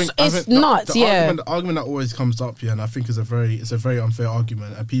 Yeah. it's just I it's think nuts. The argument that always comes up, and I think is a very unfair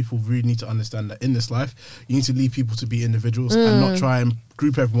argument, and people really need to understand that in this life, you need to leave people to be individuals and not try and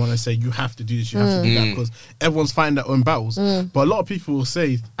group everyone and say you have to do this, you have to do that, because everyone's fighting their own battles. But a lot of people will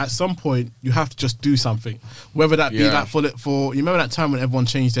say at some point you have to just do something, whether that be like for you remember that time when everyone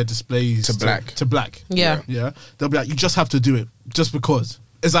changed their displays to black. Yeah. They'll be like, you just have to do it just because.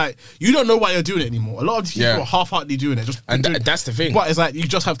 It's like, you don't know why you're doing it anymore. A lot of people are half-heartedly doing it. That's the thing. But it's like, you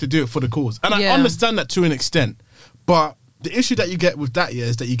just have to do it for the cause. And I understand that to an extent. But the issue that you get with that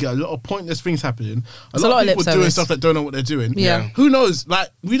is that you get a lot of pointless things happening. A lot of people doing stuff that don't know what they're doing. Yeah. Who knows? Like,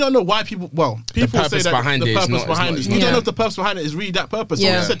 we don't know why people say that purpose behind the it is purpose not- behind it's it. not- You don't Yeah. know if the purpose behind it is really that purpose. So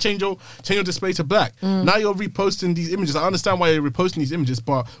Yeah. you said change your display to black. Now you're reposting these images. I understand why you're reposting these images,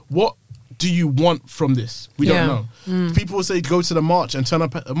 but what do you want from this? We don't know. People will say go to the march and turn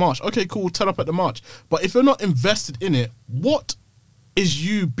up at the march. Okay, cool, turn up at the march. But if you're not invested in it, what is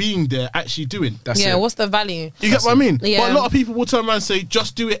you being there actually doing? That's it. What's the value? You get what I mean? Yeah. But a lot of people will turn around and say,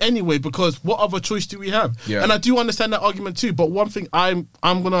 just do it anyway, because what other choice do we have? Yeah. And I do understand that argument too. But one thing I'm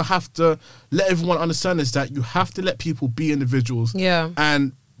gonna have to let everyone understand is that you have to let people be individuals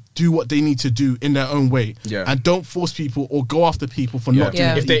and do what they need to do in their own way. Yeah. And don't force people or go after people for not doing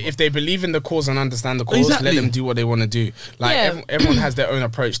Yeah. it. If they believe in the cause and understand the cause, Exactly. let them do what they want to do. Like Yeah. everyone has their own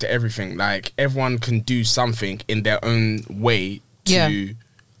approach to everything. Like everyone can do something in their own way to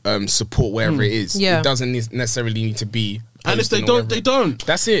support wherever it is. Yeah. It doesn't necessarily need to be. And if they posting or don't, whatever. they don't.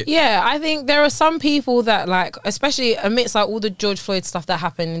 That's it. Yeah, I think there are some people that like, especially amidst like all the George Floyd stuff that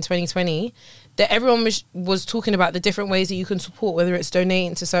happened in 2020, that everyone was talking about the different ways that you can support, whether it's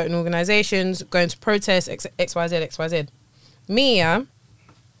donating to certain organizations, going to protests, XYZ. Me, I'm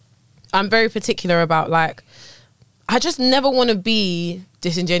very particular about like, I just never want to be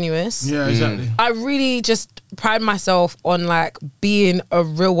disingenuous. Yeah, exactly. I really just pride myself on like being a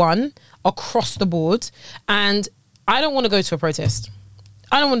real one across the board, and I don't want to go to a protest.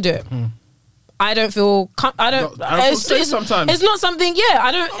 I don't want to do it. I don't feel. I don't feel safe sometimes. It's not something. Yeah,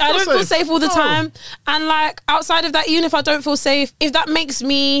 I don't feel safe all the No. time. And like outside of that, even if I don't feel safe, if that makes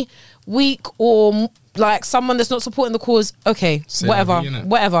me weak or like someone that's not supporting the cause, okay, C'est whatever, la vie, innit?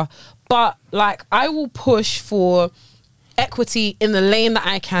 whatever. But like, I will push for equity in the lane that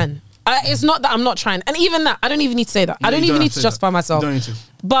I can. It's not that I'm not trying, and even that, I don't even need to say that. I don't you even don't need have to to say justify that. myself. You don't need to.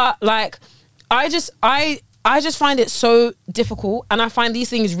 But like, I just find it so difficult, and I find these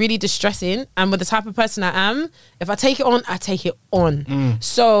things really distressing. And with the type of person I am, if I take it on, I take it on.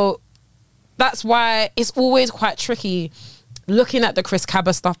 So that's why it's always quite tricky looking at the Chris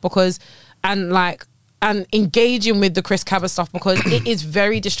Kaba stuff and engaging with the Chris Kaba stuff, because it is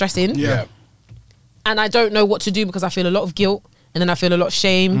very distressing. Yeah. And I don't know what to do, because I feel a lot of guilt, and then I feel a lot of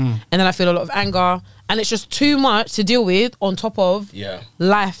shame, and then I feel a lot of anger, and it's just too much to deal with on top of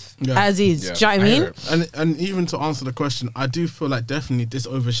life as is. Yeah. Do you know what I mean? And even to answer the question, I do feel like definitely this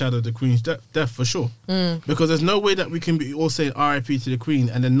overshadowed the Queen's death for sure. Because there's no way that we can be all saying R.I.P. to the Queen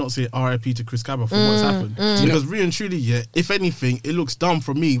and then not say R.I.P. to Chris Cabba for what's happened. Because really and truly, if anything, it looks dumb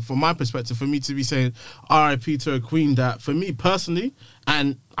from my perspective, for me to be saying R.I.P. to a Queen that, for me personally,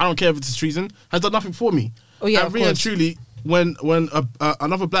 and I don't care if it's treason, has done nothing for me. Oh yeah, and really and truly, when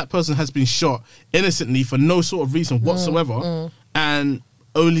another black person has been shot innocently for no sort of reason whatsoever, and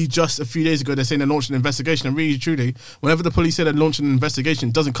only just a few days ago they're saying they're launching an investigation, and really truly, whenever the police say they're launching an investigation,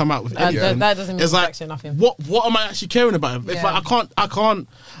 it doesn't come out with anything. That doesn't mean it's like, nothing. What am I actually caring about? If Yeah.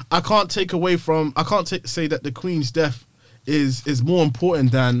 I can't take away from, say that the Queen's death is more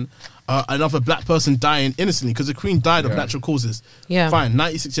important than another black person dying innocently, because the Queen died of natural causes. Yeah. Fine,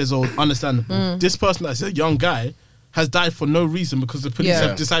 96 years old, understandable. This person that's a young guy has died for no reason because the police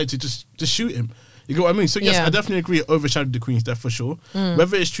have decided to just shoot him. You get what I mean? So yes, I definitely agree it overshadowed the Queen's death for sure.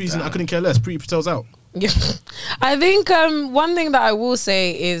 Whether it's treason, I couldn't care less. Priti Patel's out. Yeah. I think one thing that I will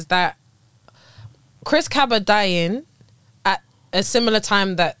say is that Chris Cabba dying at a similar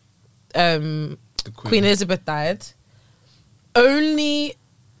time that Queen Elizabeth died only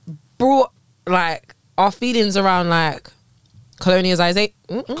brought like our feelings around like colonialization.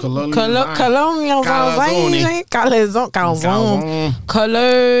 Cologne.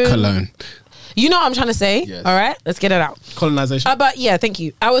 You know what I'm trying to say? Yes. All right, let's get it out. Colonization. But yeah, thank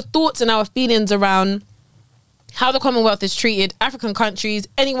you. Our thoughts and our feelings around how the Commonwealth is treated, African countries,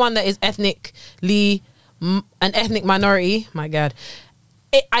 anyone that is ethnically an ethnic minority. My God,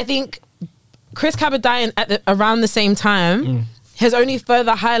 I think Chris Cabba dying at around the same time has only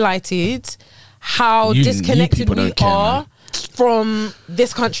further highlighted how disconnected people we don't care, are man. from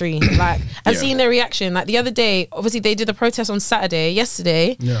this country, like, and seeing their reaction. Like the other day, obviously they did a protest on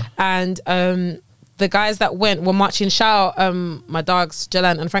yesterday, and the guys that went were marching. Shout out my dogs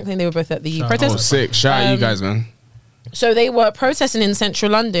Jalan and Franklin, they were both at the protest. Oh, sick. Shout out you guys, man. So they were protesting in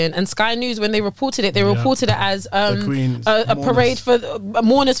central London, and Sky News, when they reported it, reported it as a parade for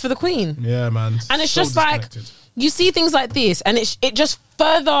mourners for the Queen. Yeah, man. And it's just like, you see things like this, and it just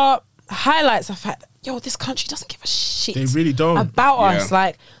further highlights the fact that, yo, this country doesn't give a shit. They really don't. About us.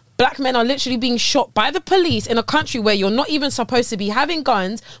 Like, black men are literally being shot by the police in a country where you're not even supposed to be having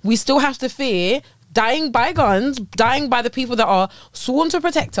guns. We still have to fear dying by guns, dying by the people that are sworn to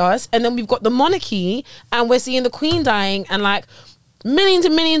protect us. And then we've got the monarchy, and we're seeing the Queen dying, and like millions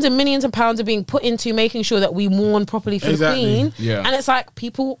and millions and millions of pounds are being put into making sure that we mourn properly for the Queen. Yeah. And it's like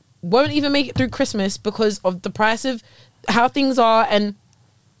people won't even make it through Christmas because of the price of how things are, and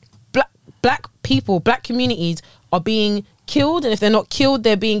black people, black communities are being killed, and if they're not killed,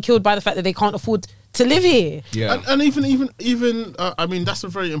 they're being killed by the fact that they can't afford to live here. Yeah. And even I mean, that's a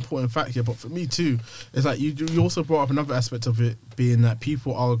very important fact here, but for me too, it's like you also brought up another aspect of it being that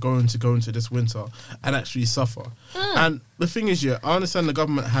people are going to go into this winter and actually suffer. And the thing is, I understand the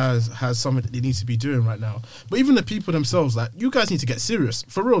government has something that they need to be doing right now, but even the people themselves, like, you guys need to get serious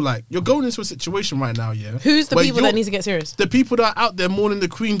for real. Like, you're going into a situation right now, who's the people that need to get serious? The people that are out there mourning the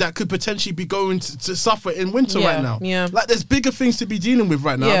Queen that could potentially be going to suffer in winter right now. Like, there's bigger things to be dealing with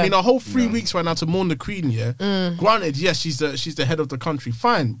right now. I mean, a whole 3 weeks right now to mourn the Queen. Granted, yes, she's the head of the country,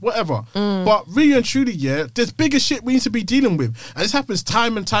 fine, whatever, but really and truly, there's bigger shit we need to be dealing with, and this happens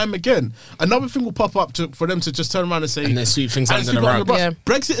time and time again. Another thing will pop up for them to just turn around and say, and then sweep things under the rug.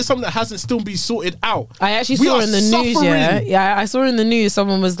 Brexit is something that hasn't still been sorted out. I actually saw in the news, I saw in the news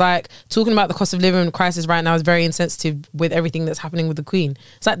someone was like talking about the cost of living crisis right now is very insensitive with everything that's happening with the Queen.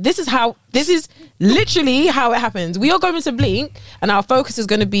 It's like, this is literally how it happens. We are going to blink, and our focus is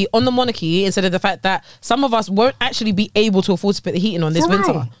going to be on the monarchy instead of the fact that some of us won't actually be able to afford to put the heating on this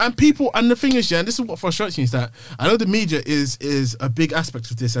winter. And the thing is, and this is what frustrates me, is that I know the media is a big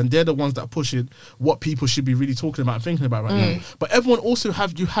aspect of this, and they're the ones that are pushing what people should be really talking about and thinking about right now. But everyone also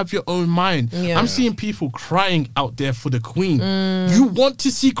have your own mind. I'm seeing people crying out there for the Queen. You want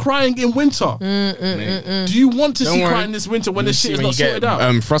to see crying in winter? Do you want to see crying this winter when the shit is not sorted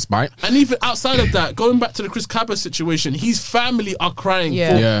out? Frostbite. And even outside of that, going back to the Chris Cabba situation, his family are crying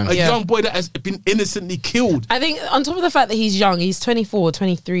for a young boy that has been innocently killed. I think on top of the fact that he's young, he's 24,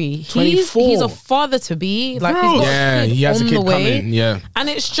 23. He's a father to be. Like, he has a kid coming. And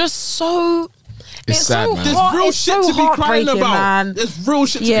it's just so... It's sad, so man. There's real shit to be crying about. Man. There's real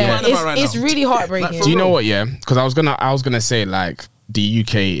shit to be crying about right now. It's really heartbreaking. Like, do you know what? Yeah, because I was gonna say, like, the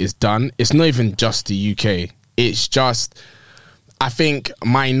UK is done. It's not even just the UK. It's just, I think,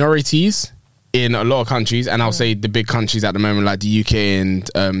 minorities in a lot of countries, and I'll say the big countries at the moment, like the UK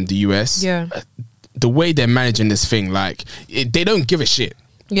and the US. Yeah. The way they're managing this thing, like, they don't give a shit.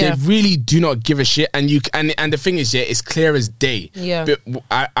 Yeah. They really do not give a shit, and the thing is, yeah, it's clear as day. Yeah. But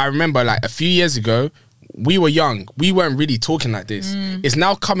I remember like a few years ago, we were young, we weren't really talking like this. It's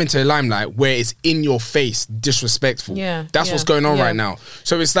now coming to the limelight where it's in your face, disrespectful. Yeah. That's what's going on right now.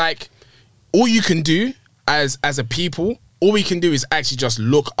 So it's like all you can do as a people. All we can do is actually just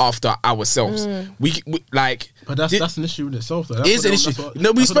look after ourselves. We like, But that's an issue in itself, though. it is an issue.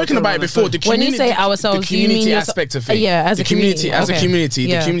 No, we've spoken about it before. The When you community, say ourselves, the do you community mean aspect of it. Yeah, as a the community, community. as a Okay. community,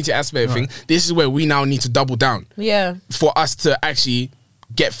 Yeah. the community aspect of thing. This is where we now need to double down Yeah. for us to actually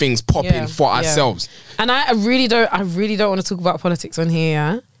get things popping for ourselves. And I really don't want to talk about politics on here,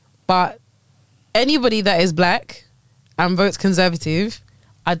 yeah? But anybody that is black and votes conservative,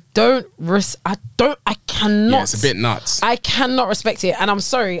 I cannot. Yeah, it's a bit nuts. I cannot respect it. And I'm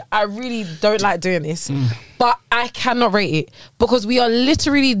sorry, I really don't like doing this. But I cannot rate it because we are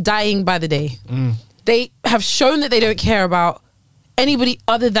literally dying by the day. They have shown that they don't care about anybody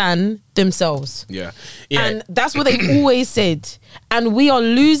other than themselves. Yeah. And that's what they've always said. And we are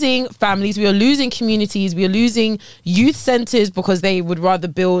losing families, we are losing communities, we are losing youth centres because they would rather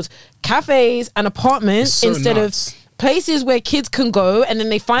build cafes and apartments It's so instead nuts. of places where kids can go, and then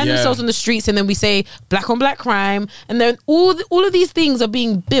they find themselves on the streets, and then we say black on black crime, and then all of these things are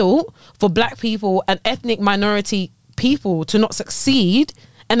being built for black people and ethnic minority people to not succeed.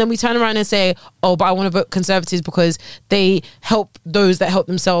 And then we turn around and say, oh, but I want to vote conservatives because they help those that help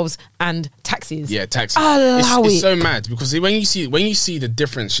themselves and taxes. Yeah, taxes. Allow It's it. so mad because when you see the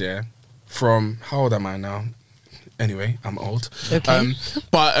difference, yeah, from how old am I now? Anyway, I'm old. Okay.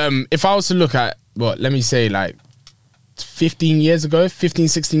 But if I was to look at let me say like 16 years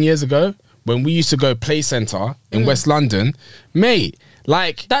ago, when we used to go play centre in West London, mate,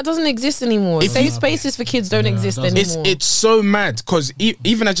 like That doesn't exist anymore. If Safe you- spaces for kids don't exist anymore. it's so mad because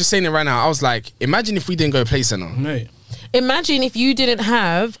even as just saying it right now, I was like, imagine if we didn't go play centre. Mate, Imagine if you didn't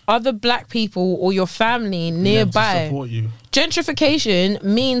have other black people or your family to nearby. support you. Gentrification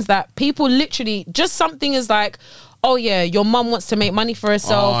means that people literally, just something is like, oh yeah, your mum wants to make money for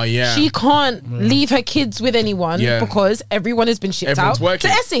herself. Oh, yeah. She can't leave her kids with anyone Yeah. because everyone has been shipped Everyone's out working.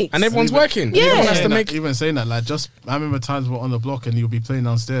 to Essex. And everyone's working. Yeah. Everyone has to make. Even saying that, like, I remember times we're on the block and you'll be playing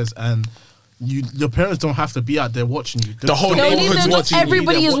downstairs and your parents don't have to be out there watching you. The whole No, neighborhood's no, watching you.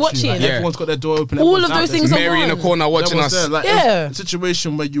 everybody is watching. Like, Yeah. Everyone's got their door open. All everyone's of out those there. things are Mary in the gone. corner watching Everyone's us. there. Like, Yeah. it's a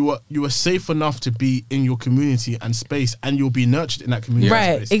situation where you were safe enough to be in your community and space, and you'll be nurtured in that community.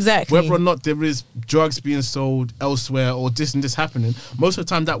 Right, space. exactly. Whether or not there is drugs being sold elsewhere or this and this happening, most of the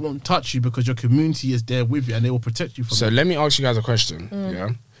time that won't touch you because your community is there with you and they will protect you from So it. let me ask you guys a question. Yeah.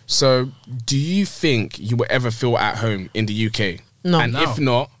 So do you think you will ever feel at home in the UK? No. And No. if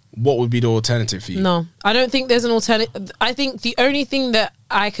not, what would be the alternative for you? No, I don't think there's an alternative. I think the only thing that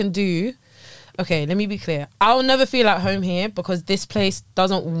I can do, okay, let me be clear. I'll never feel at home here because this place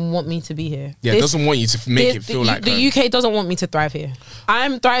doesn't want me to be here. Yeah, it doesn't want you to make it feel like the home. UK doesn't want me to thrive here.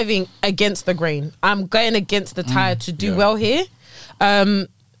 I'm thriving against the grain. I'm going against the tide to do yeah. well here.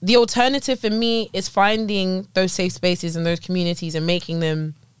 The alternative for me is finding those safe spaces and those communities and making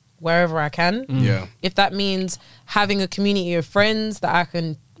them wherever I can. Yeah. If that means having a community of friends that I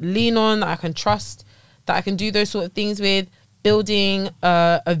can lean on, that I can trust, that I can do those sort of things with, building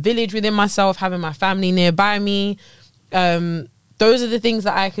a village within myself, having my family nearby me. Those are the things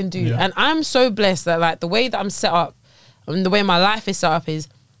that I can do. Yeah. And I'm so blessed that like the way that I'm set up and the way my life is set up is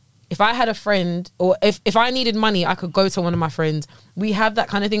if I had a friend or if I needed money, I could go to one of my friends. We have that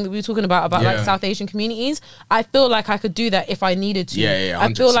kind of thing that we were talking about like Yeah. South Asian communities. I feel like I could do that if I needed to. Yeah,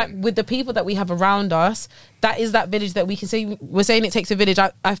 I feel 100%. like with the people that we have around us, that is that village that we can say. We're saying it takes a village.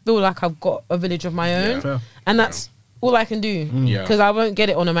 I feel like I've got a village of my own, Fair. and that's all I can do. Yeah. Because I won't get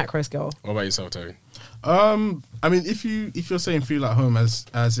it on a macro scale. What about yourself, Terry? I mean, if you're saying feel at home as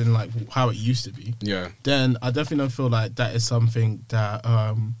in like how it used to be, Yeah. then I definitely don't feel like that is something that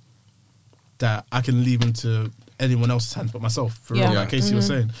that I can leave into anyone else's hands but myself. For Yeah. real, like Casey was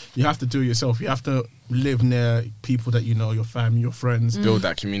saying, you have to do it yourself. You have to live near people that you know, your family, your friends. Build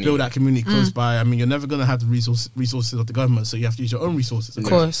that community. Build that community close by. I mean, you're never going to have the resources of the government, so you have to use your own resources. Of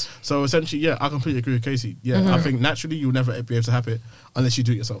course. So essentially, yeah, I completely agree with Casey. Yeah, I think naturally you'll never be able to have it unless you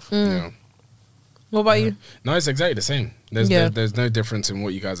do it yourself. Yeah. What about you? No, it's exactly the same. There's Yeah. there's no difference in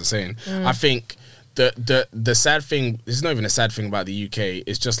what you guys are saying. I think the sad thing, it's not even a sad thing about the UK,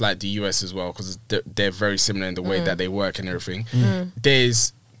 it's just like the US as well, because they're very similar in the way that they work and everything.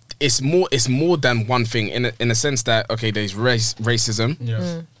 It's more than one thing in a sense that, okay, there's racism,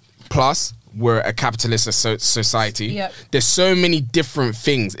 Yeah. plus we're a capitalist society. Yep. There's so many different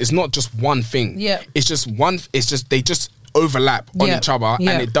things. It's not just one thing. Yep. It's just they just overlap on Yeah. each other,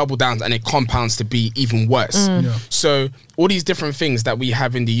 Yeah. and it double downs and it compounds to be even worse. Yeah. So all these different things that we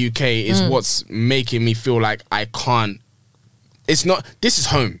have in the UK is what's making me feel like I can't. It's not. This is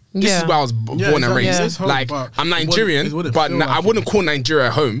home. This Yeah. is where I was Yeah, born and exactly. raised. It is home, like but I'm it wouldn't- Nigerian, it wouldn't but feel I like wouldn't call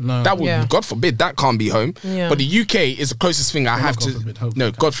Nigeria home. No. That would, Yeah. God forbid, that can't be home. Yeah. But the UK is the closest thing I have God to. forbid, hopefully No,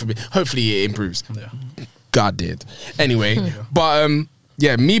 it God forbid. Hopefully it improves. Yeah. God did. Anyway, but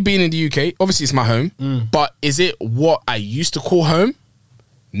yeah, me being in the UK, obviously it's my home. But is it what I used to call home?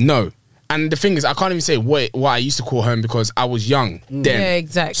 No. And the thing is, I can't even say what I used to call home because I was young then. Yeah,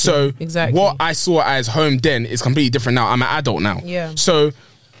 exactly. So Exactly. what I saw as home then is completely different now. I'm an adult now. Yeah. So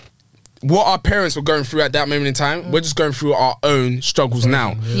what our parents were going through at that moment in time, we're just going through our own struggles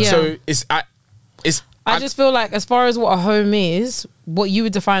now. Yeah. So I just feel like as far as what a home is, what you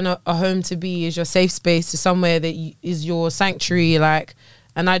would define a home to be is your safe space, to somewhere that is your sanctuary, like,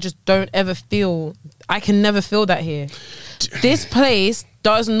 and I just don't ever feel, I can never feel that here. This place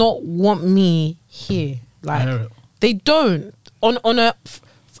does not want me here. I hear Like, it. they don't.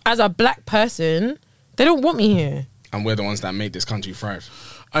 As a black person, they don't want me here. and we're the ones that made this country thrive.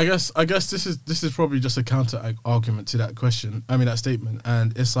 I guess this is probably just a counter argument to that question. I mean that statement,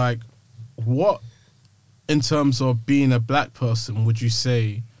 and it's like, what in terms of being a black person would you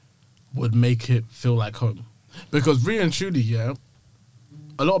say would make it feel like home? Because really and truly, yeah,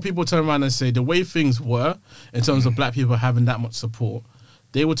 a lot of people turn around and say the way things were in terms of black people having that much support,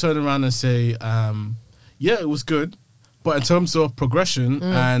 they would turn around and say, yeah, it was good, but in terms of progression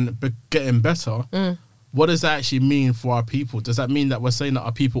and getting better. What does that actually mean for our people? Does that mean that we're saying that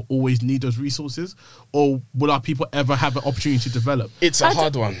our people always need those resources, or will our people ever have an opportunity to develop? It's a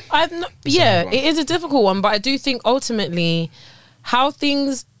hard one. Yeah, one. it is a difficult one, but I do think ultimately how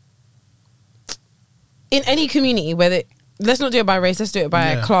things in any community, whether let's not do it by race, let's do it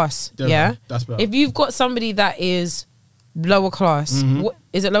by Yeah, class. definitely. Yeah, That's better. If you've got somebody that is lower class,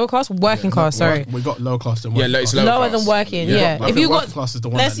 is it lower class? Working class. Sorry. we got low class than Yeah, working it's class. low Lower class. than working, Yeah. yeah. But I If think you got, working class is the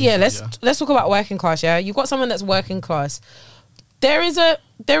one let's that needs it, yeah. let's talk about working class. Yeah, you've got someone that's working class. There is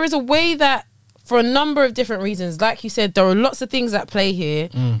a way that, for a number of different reasons, like you said, there are lots of things at play here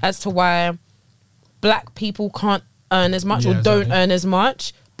as to why black people can't earn as much Yeah, or don't exactly. earn as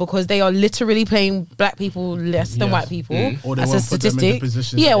much, because they are literally paying black people less than Yes. white people. Or they That's a won't put them in the statistic.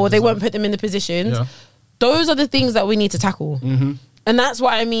 positions Yeah, that or they they won't deserve. put them in the positions. Yeah. Those are the things that we need to tackle. And that's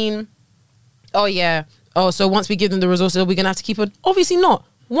what I mean. Oh, yeah. Oh, so once we give them the resources, are we going to have to keep it? Obviously not.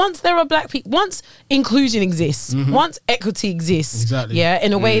 Once there are black people, once inclusion exists, once equity exists, Exactly. yeah,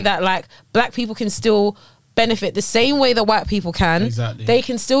 in a way that like black people can still benefit the same way that white people can. Exactly. They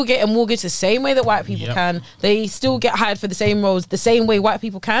can still get a mortgage the same way that white people Yep. can. They still get hired for the same roles the same way white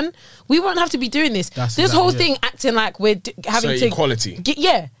people can. We won't have to be doing this. That's this exactly whole it. thing acting like we're having So to equality.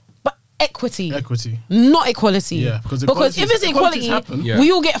 Yeah, but equity. Equity. Not equality. Yeah, because if it's equalities equality, happen. Yeah.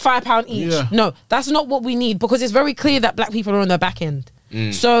 we all get £5 each. Yeah. No, that's not what we need, because it's very clear that black people are on the back end.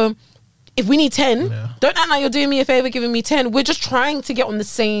 So if we need 10, Yeah. don't act like you're doing me a favor giving me 10. We're just trying to get on the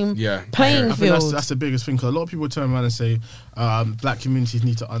same Yeah. playing I think field. that's the biggest thing, because a lot of people turn around and say black communities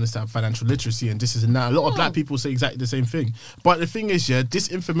need to understand financial literacy and this is and that. A lot of black people say exactly the same thing. But the thing is, yeah, this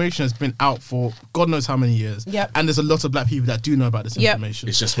information has been out for God knows how many years. Yep. And there's a lot of black people that do know about this Yep. information.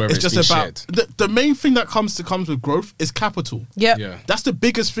 It's just whether it's just being about the main thing that comes with growth is capital. Yep. Yeah. That's the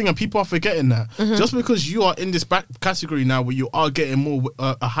biggest thing, and people are forgetting that. Just because you are in this back category now, where you are getting more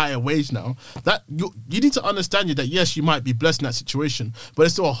a higher wage now, that you need to understand that yes, you might be blessed in that situation, but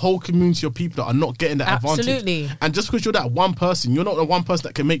there's still a whole community of people that are not getting that Absolutely. advantage. And just because you're that one person, you're not the one person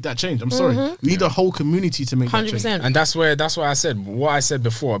that can make that change. I'm sorry, we need a whole community to make that change. 100%. And that's why I said what I said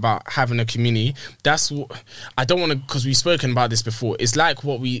before about having a community. That's what I don't want to, because we've spoken about this before. It's like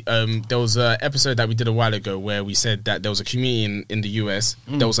what we there was an episode that we did a while ago where we said that there was a community in the US.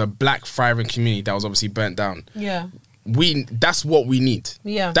 There was a black thriving community that was obviously burnt down. Yeah. That's what we need.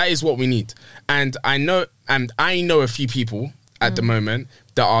 Yeah. That is what we need. And I know a few people at the moment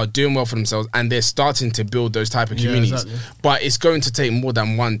that are doing well for themselves, and they're starting to build those type of Yeah, communities. exactly. But it's going to take more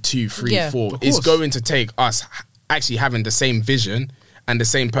than 1, 2, 3, Yeah. 4. Of It's course. going to take us actually having the same vision and the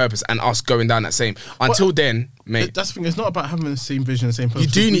same purpose, and us going down that same. Until then, mate. That's the thing. It's not about having the same vision, the same purpose.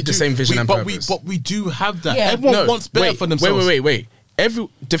 You do We need the same vision and purpose. But we do have that. Yeah. Everyone wants better for themselves. Wait.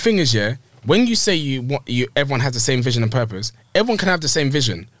 The thing is, yeah, when you say everyone has the same vision and purpose, everyone can have the same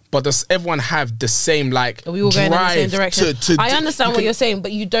vision, but does everyone have the same like Are we all going in the same drive direction? to I understand you what can- you're saying,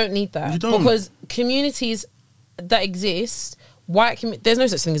 but you don't need that. You don't. Because communities that exist, there's no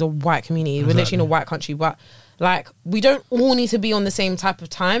such thing as a white community. We're literally in a white country, but like we don't all need to be on the same type of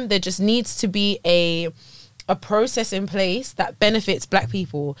time. There just needs to be a process in place that benefits black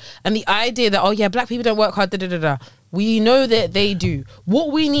people. And the idea that, oh yeah, black people don't work hard, We know that they do.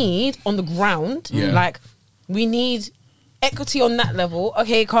 What we need on the ground, Yeah. like we need equity on that level.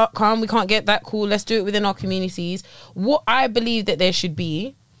 Okay, calm, we can't get that, cool. Let's do it within our communities. What I believe that there should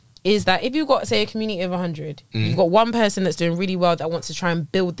be is that if you've got, say, a community of 100, you've got one person that's doing really well that wants to try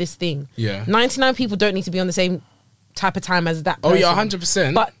and build this thing. Yeah. 99 people don't need to be on the same type of time as that person. Oh yeah,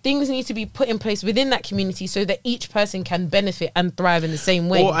 100%. But things need to be put in place within that community so that each person can benefit and thrive in the same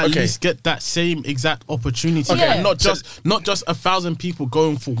way. Or at Okay. least get that same exact opportunity. Okay. And not just 1,000 people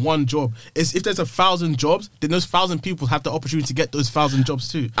going for one job. It's if there's 1,000 jobs, then those 1,000 people have the opportunity to get those 1,000 jobs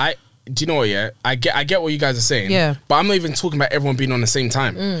too. Do you know what? Yeah, I get what you guys are saying. Yeah. But I'm not even talking about everyone being on the same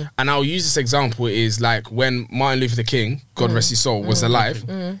time. And I'll use this example is like when Martin Luther King, God rest his soul, was alive.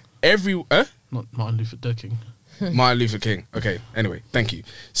 Not Martin Luther King. Martin Luther King. Okay. Anyway, thank you.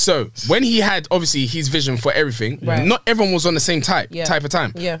 So when he had obviously his vision for everything, Right. not everyone was on the same type of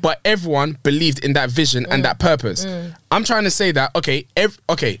time. Yeah. But everyone believed in that vision and that purpose. I'm trying to say that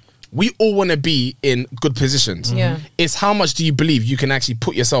we all want to be in good positions. Yeah. It's how much do you believe you can actually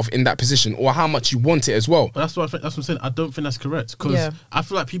put yourself in that position, or how much you want it as well. But that's what I think, that's what I'm saying. I don't think that's correct because Yeah. I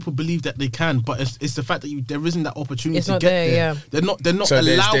feel like people believe that they can, but it's the fact that there isn't that opportunity It's to not get there, there. yeah. They're not So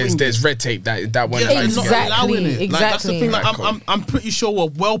allowing there's this. red tape that won't Yeah, allow you they're to not get it. allowing it. Like, that's the Exactly. thing. Like, Right, cool. I'm pretty sure we're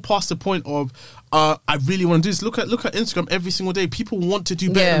well past the point of. I really want to do this. Look at Instagram every single day. People want to do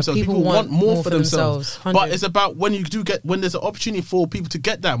better Yeah, themselves. people People want want more more for for themselves. themselves, But 100. it's about when there's an opportunity for people to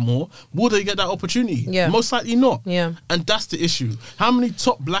get that more. Will they get that opportunity? Yeah. Most likely not. Yeah. And that's the issue. How many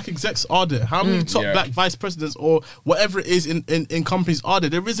top black execs are there? How many top Yeah. black vice presidents or whatever it is in companies are there?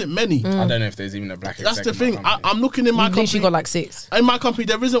 There isn't many. I don't know if there's even a black. That's exec the in my thing. company. I'm looking in my You've literally company. got like 6. In my company,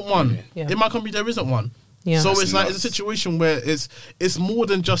 there isn't one. Yeah. In my company, there isn't one. Yeah. So That's it's like nuts. it's a situation where it's more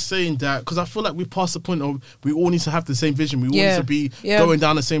than just saying that, because I feel like we've passed the point of we all need to have the same vision. We all Yeah. need to be Yeah. going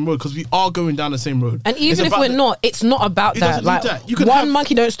down the same road, because we are going down the same road. And It's even if about we're the- not, it's not about It that. doesn't Like need that. You can one have-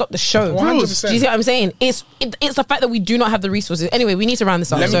 monkey don't stop the show. 100%. Do you see what I'm saying? It's the fact that we do not have the resources. Anyway, we need to round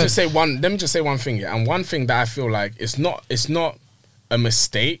this up. Let me So- just say one thing, yeah. And one thing that I feel like it's not a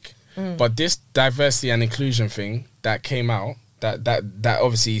mistake, but this diversity and inclusion thing that came out that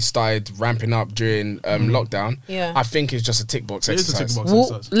obviously started ramping up during lockdown. Yeah. I think it's just a tick box It is a exercise. tick box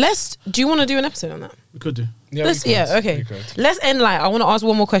Well, exercise. do you want to do an episode on that? We could do. Yeah, we could. Okay. We could. Let's end light. I want to ask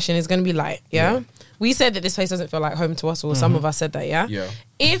one more question. It's going to be light. Yeah? Yeah. We said that this place doesn't feel like home to us, or some of us said that. Yeah. Yeah.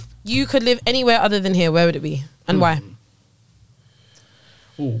 If you could live anywhere other than here, where would it be, and why?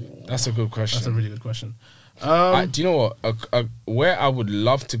 Ooh, That's a good question. that's a really good question. Do you know what? Where I would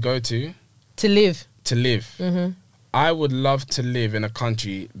love to go to To live. live. I would love to live in a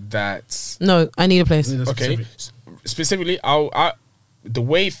country that's No, I need a place. That's okay. specific. Specifically,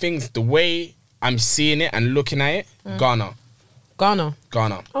 the way I'm seeing it and looking at it. Ghana. Ghana.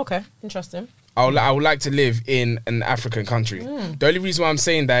 Okay, interesting. I would like to live in an African country. The only reason why I'm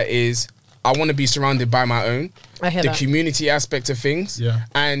saying that is I want to be surrounded by my own. I hear the that. community aspect of things. Yeah.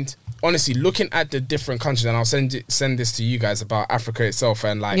 And honestly, looking at the different countries, and I'll send this to you guys about Africa itself,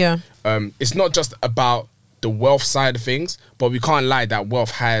 and like, Yeah. It's not just about the wealth side of things, but we can't lie that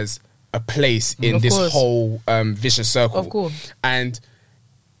wealth has a place in Of this course. whole vicious circle. Of course. And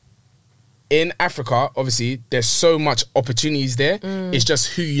in Africa, obviously, there's so much opportunities there. It's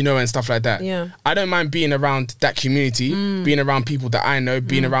just who you know and stuff like that. Yeah. I don't mind being around that community, being around people that I know,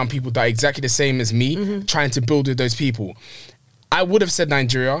 being around people that are exactly the same as me, trying to build with those people. I would have said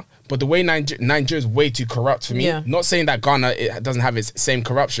Nigeria, but the way Nigeria is way too corrupt for me. Yeah. Not saying that Ghana it doesn't have its same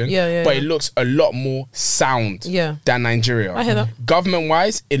corruption, Yeah, but yeah. it looks a lot more sound Yeah. than Nigeria. I hear that.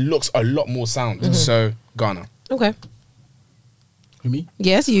 Government-wise, it looks a lot more sound. So, Ghana. Okay. Who, me?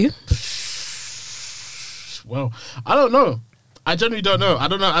 Yes, you. Well, I don't know. I genuinely don't know. I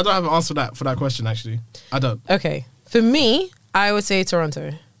don't know. I don't have an answer for that question, actually. I don't. Okay. For me, I would say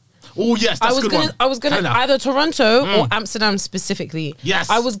Toronto. Oh, yes, that's a good one. I was gonna Hello. either Toronto or Amsterdam specifically. Yes.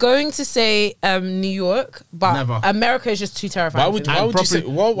 I was going to say New York, but Never. America is just too terrifying. Why would for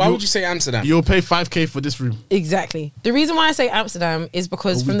me. you say Amsterdam? You'll pay 5K for this room. Exactly. The reason why I say Amsterdam is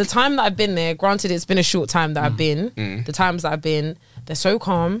because from the time that I've been there, granted it's been a short time that I've been, the times that I've been, they're so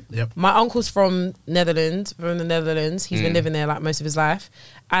calm. Yep. My uncle's from the Netherlands. He's been living there like most of his life.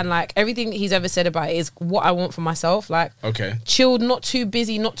 And like everything that he's ever said about it is what I want for myself. Like Okay. chilled, not too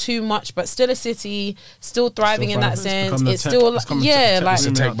busy, not too much, but still a city, still thriving in that thriving. sense. It's It's become still the tech- like, it's yeah, become like the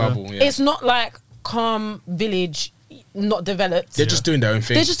It's a tech tech boom out bubble. Yeah. it's not like calm village, not developed. They're just doing their own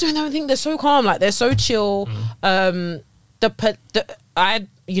thing. They're just doing their own thing. They're so calm. Like they're so chill.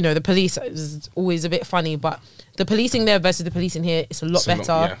 the police is always a bit funny, but the policing there versus the policing here is a lot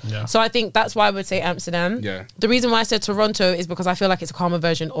better. yeah. So I think that's why I would say Amsterdam. Yeah. The reason why I said Toronto is because I feel like it's a calmer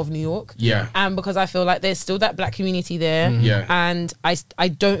version of New York. Yeah. And because I feel like there's still that black community there. Yeah. And I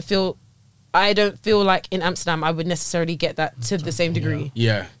don't feel like in Amsterdam I would necessarily get that to the same degree.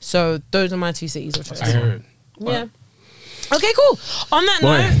 Yeah. So those are my two cities of choice. I heard. Yeah. Okay, cool. On that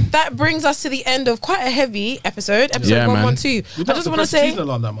Boy. note, that brings us to the end of quite a heavy episode Yeah, man. 112. We I didn't just have to want to press the say, season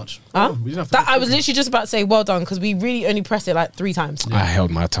alarm that much. huh? We didn't have to That press I was the- literally just about to say, well done, because we really only pressed it like 3 times. I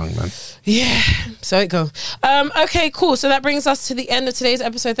held my tongue, man. Yeah, so it go. Okay, cool. So that brings us to the end of today's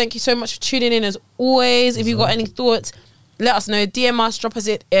episode. Thank you so much for tuning in as always. If you've got any thoughts, let us know. DM us, drop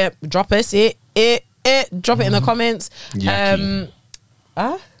it in the comments. Yaki.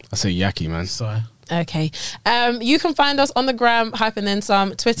 Ah? I say yaki, man. Sorry. Okay. You can find us on the gram, Hype and Then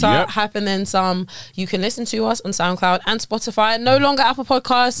Some, Twitter, Yep. Hype and Then Some. You can listen to us on SoundCloud and Spotify. No longer Apple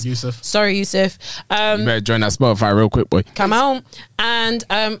Podcasts. Yusuf. Sorry, Yusuf. You better join that Spotify real quick, boy. Come on. And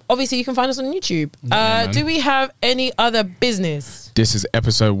obviously you can find us on YouTube. man. Do we have any other business? This is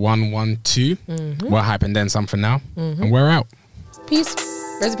episode 112. We're hyping then some for now. And we're out. Peace.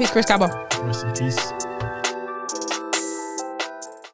 Rest in peace, Chris Cabba. Rest in peace.